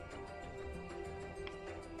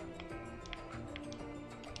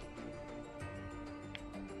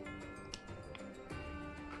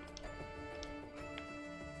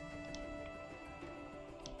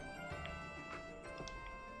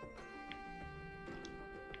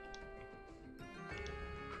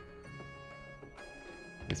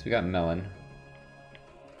 At least we got melon.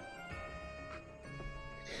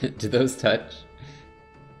 Do those touch?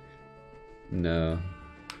 No.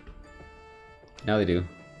 Now they do.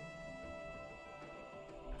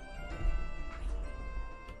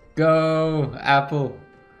 Go, apple.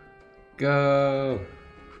 Go.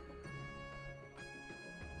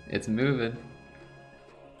 It's moving.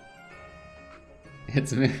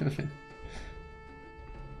 It's moving.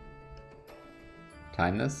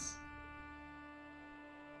 time this?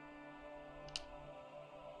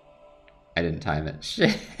 I didn't time it.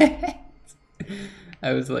 Shit!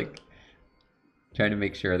 I was like trying to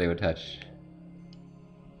make sure they would touch.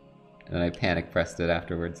 And then I panic pressed it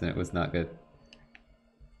afterwards and it was not good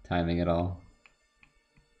timing at all.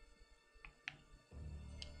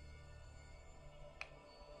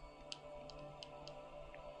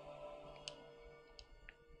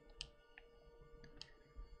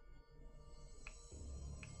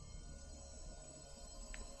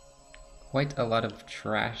 Quite a lot of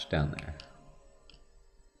trash down there.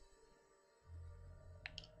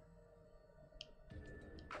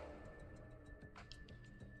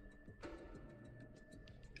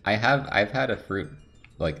 I've had a fruit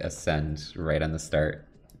like ascend right on the start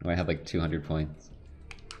when I had like 200 points.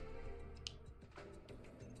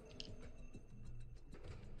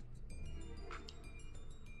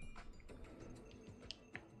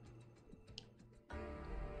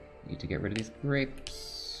 Need to get rid of these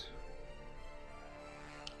grapes.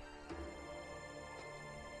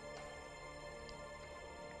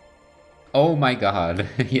 Oh my god,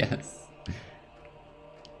 yes.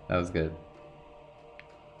 That was good.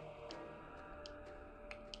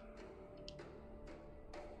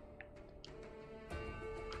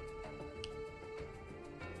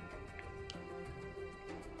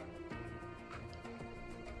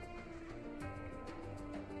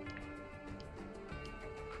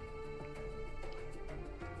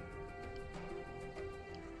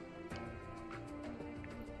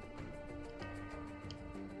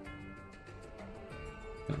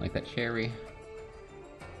 Don't like that cherry.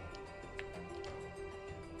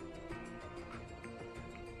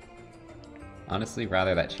 Honestly,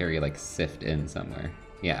 rather that cherry like sift in somewhere.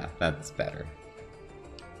 Yeah, that's better.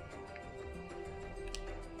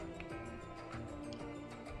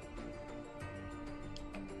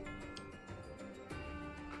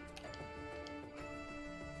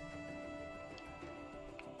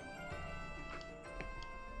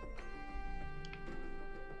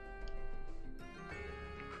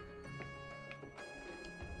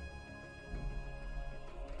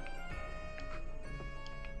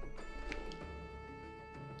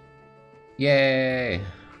 Yay!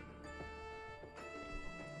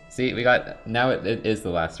 See, we got, now it is the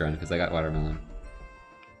last run because I got watermelon.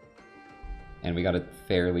 And we got a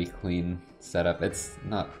fairly clean setup. It's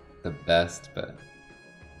not the best, but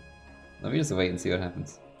let me just wait and see what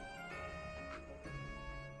happens.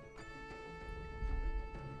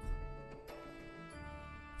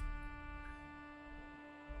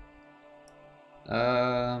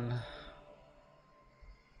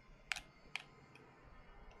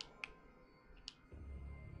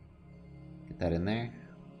 Get that in there.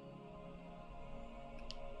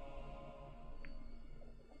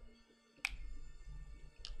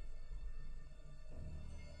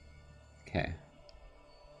 Okay.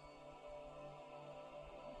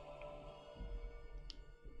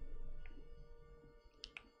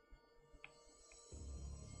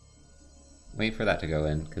 Wait for that to go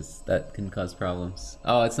in, because that can cause problems.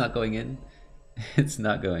 Oh, it's not going in? It's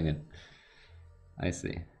not going in. I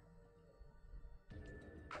see.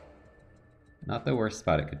 Not the worst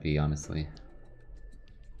spot it could be, honestly.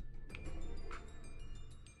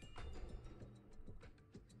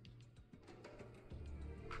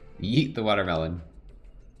 Yeet the watermelon.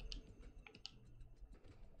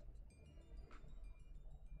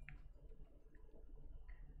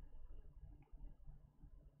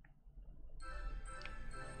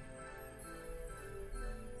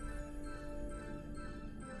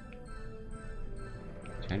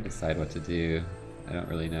 Trying to decide what to do. I don't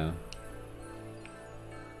really know.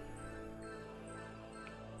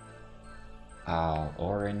 Oh,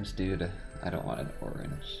 orange, dude. I don't want an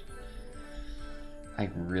orange. I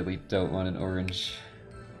really don't want an orange.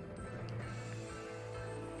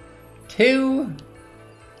 2!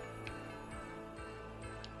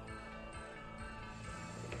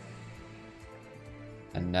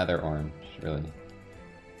 Another orange, really.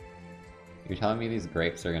 You're telling me these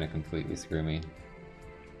grapes are gonna completely screw me?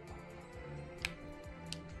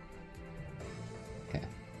 Okay.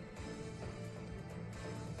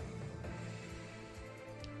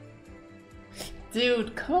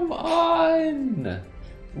 Dude, come on!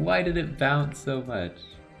 Why did it bounce so much?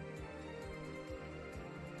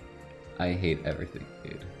 I hate everything,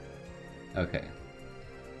 dude. Okay.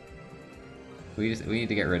 We need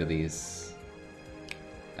to get rid of these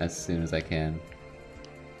as soon as I can.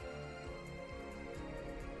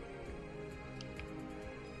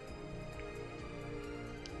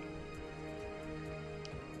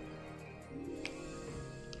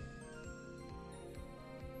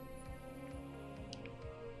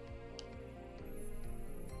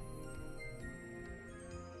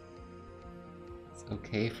 It's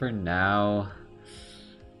okay for now,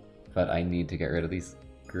 but I need to get rid of these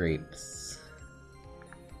grapes.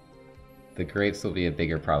 The grapes will be a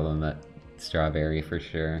bigger problem than strawberry for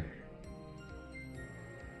sure.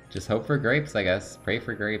 Just hope for grapes, I guess. Pray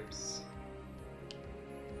for grapes.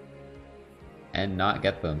 And not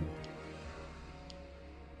get them.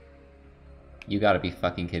 You gotta be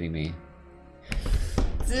fucking kidding me.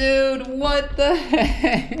 Dude, what the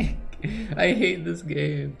heck? I hate this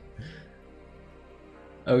game.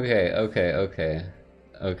 Okay.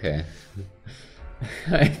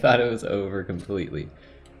 I thought it was over completely.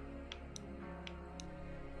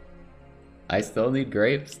 I still need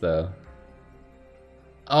grapes, though.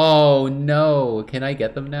 Oh, no! Can I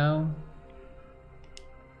get them now?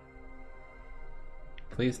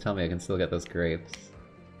 Please tell me I can still get those grapes.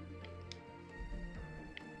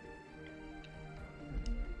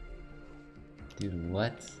 Dude,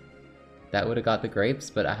 what? That would've got the grapes,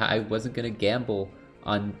 but I wasn't gonna gamble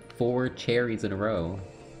on 4 cherries in a row.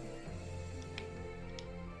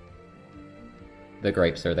 The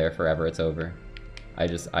grapes are there forever, it's over. I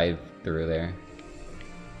threw there.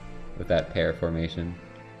 With that pair formation.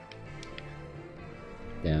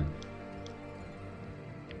 Damn.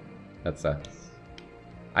 That sucks.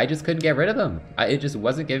 I just couldn't get rid of them! It just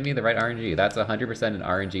wasn't giving me the right RNG. That's 100% an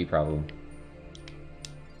RNG problem.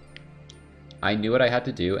 I knew what I had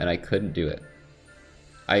to do, and I couldn't do it.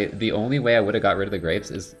 The only way I would have got rid of the grapes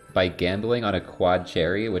is by gambling on a quad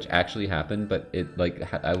cherry, which actually happened, but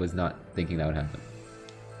I was not thinking that would happen.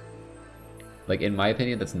 Like, in my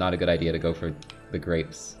opinion, that's not a good idea to go for the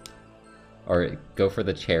grapes. Or go for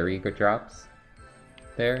the cherry drops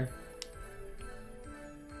there.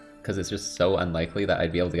 Because it's just so unlikely that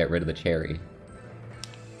I'd be able to get rid of the cherry.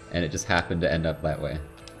 And it just happened to end up that way.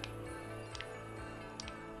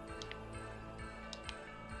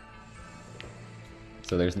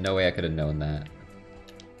 So there's no way I could have known that.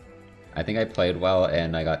 I think I played well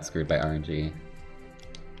and I got screwed by RNG.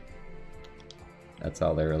 That's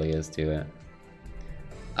all there really is to it.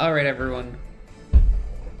 Alright everyone.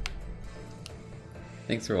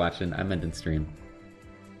 Thanks for watching. I'm ending stream.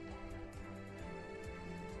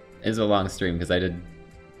 It was a long stream because I did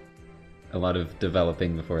a lot of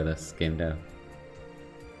developing before this game down.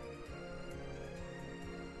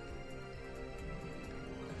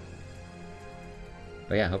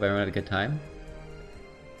 But yeah, hope everyone had a good time.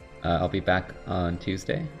 I'll be back on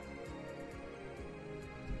Tuesday.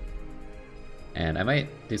 And I might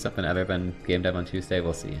do something other than game dev on Tuesday,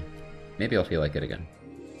 we'll see. Maybe I'll feel like it again.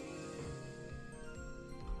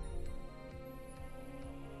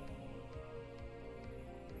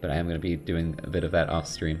 But I am going to be doing a bit of that off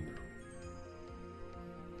stream.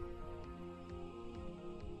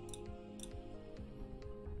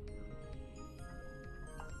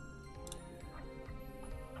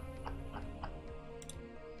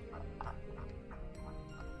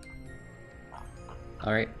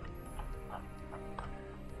 Alright.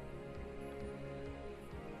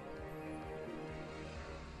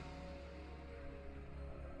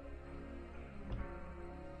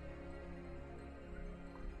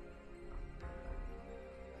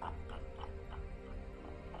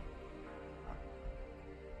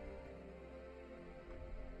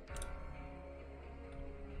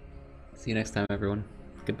 See you next time, everyone.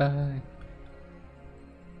 Goodbye.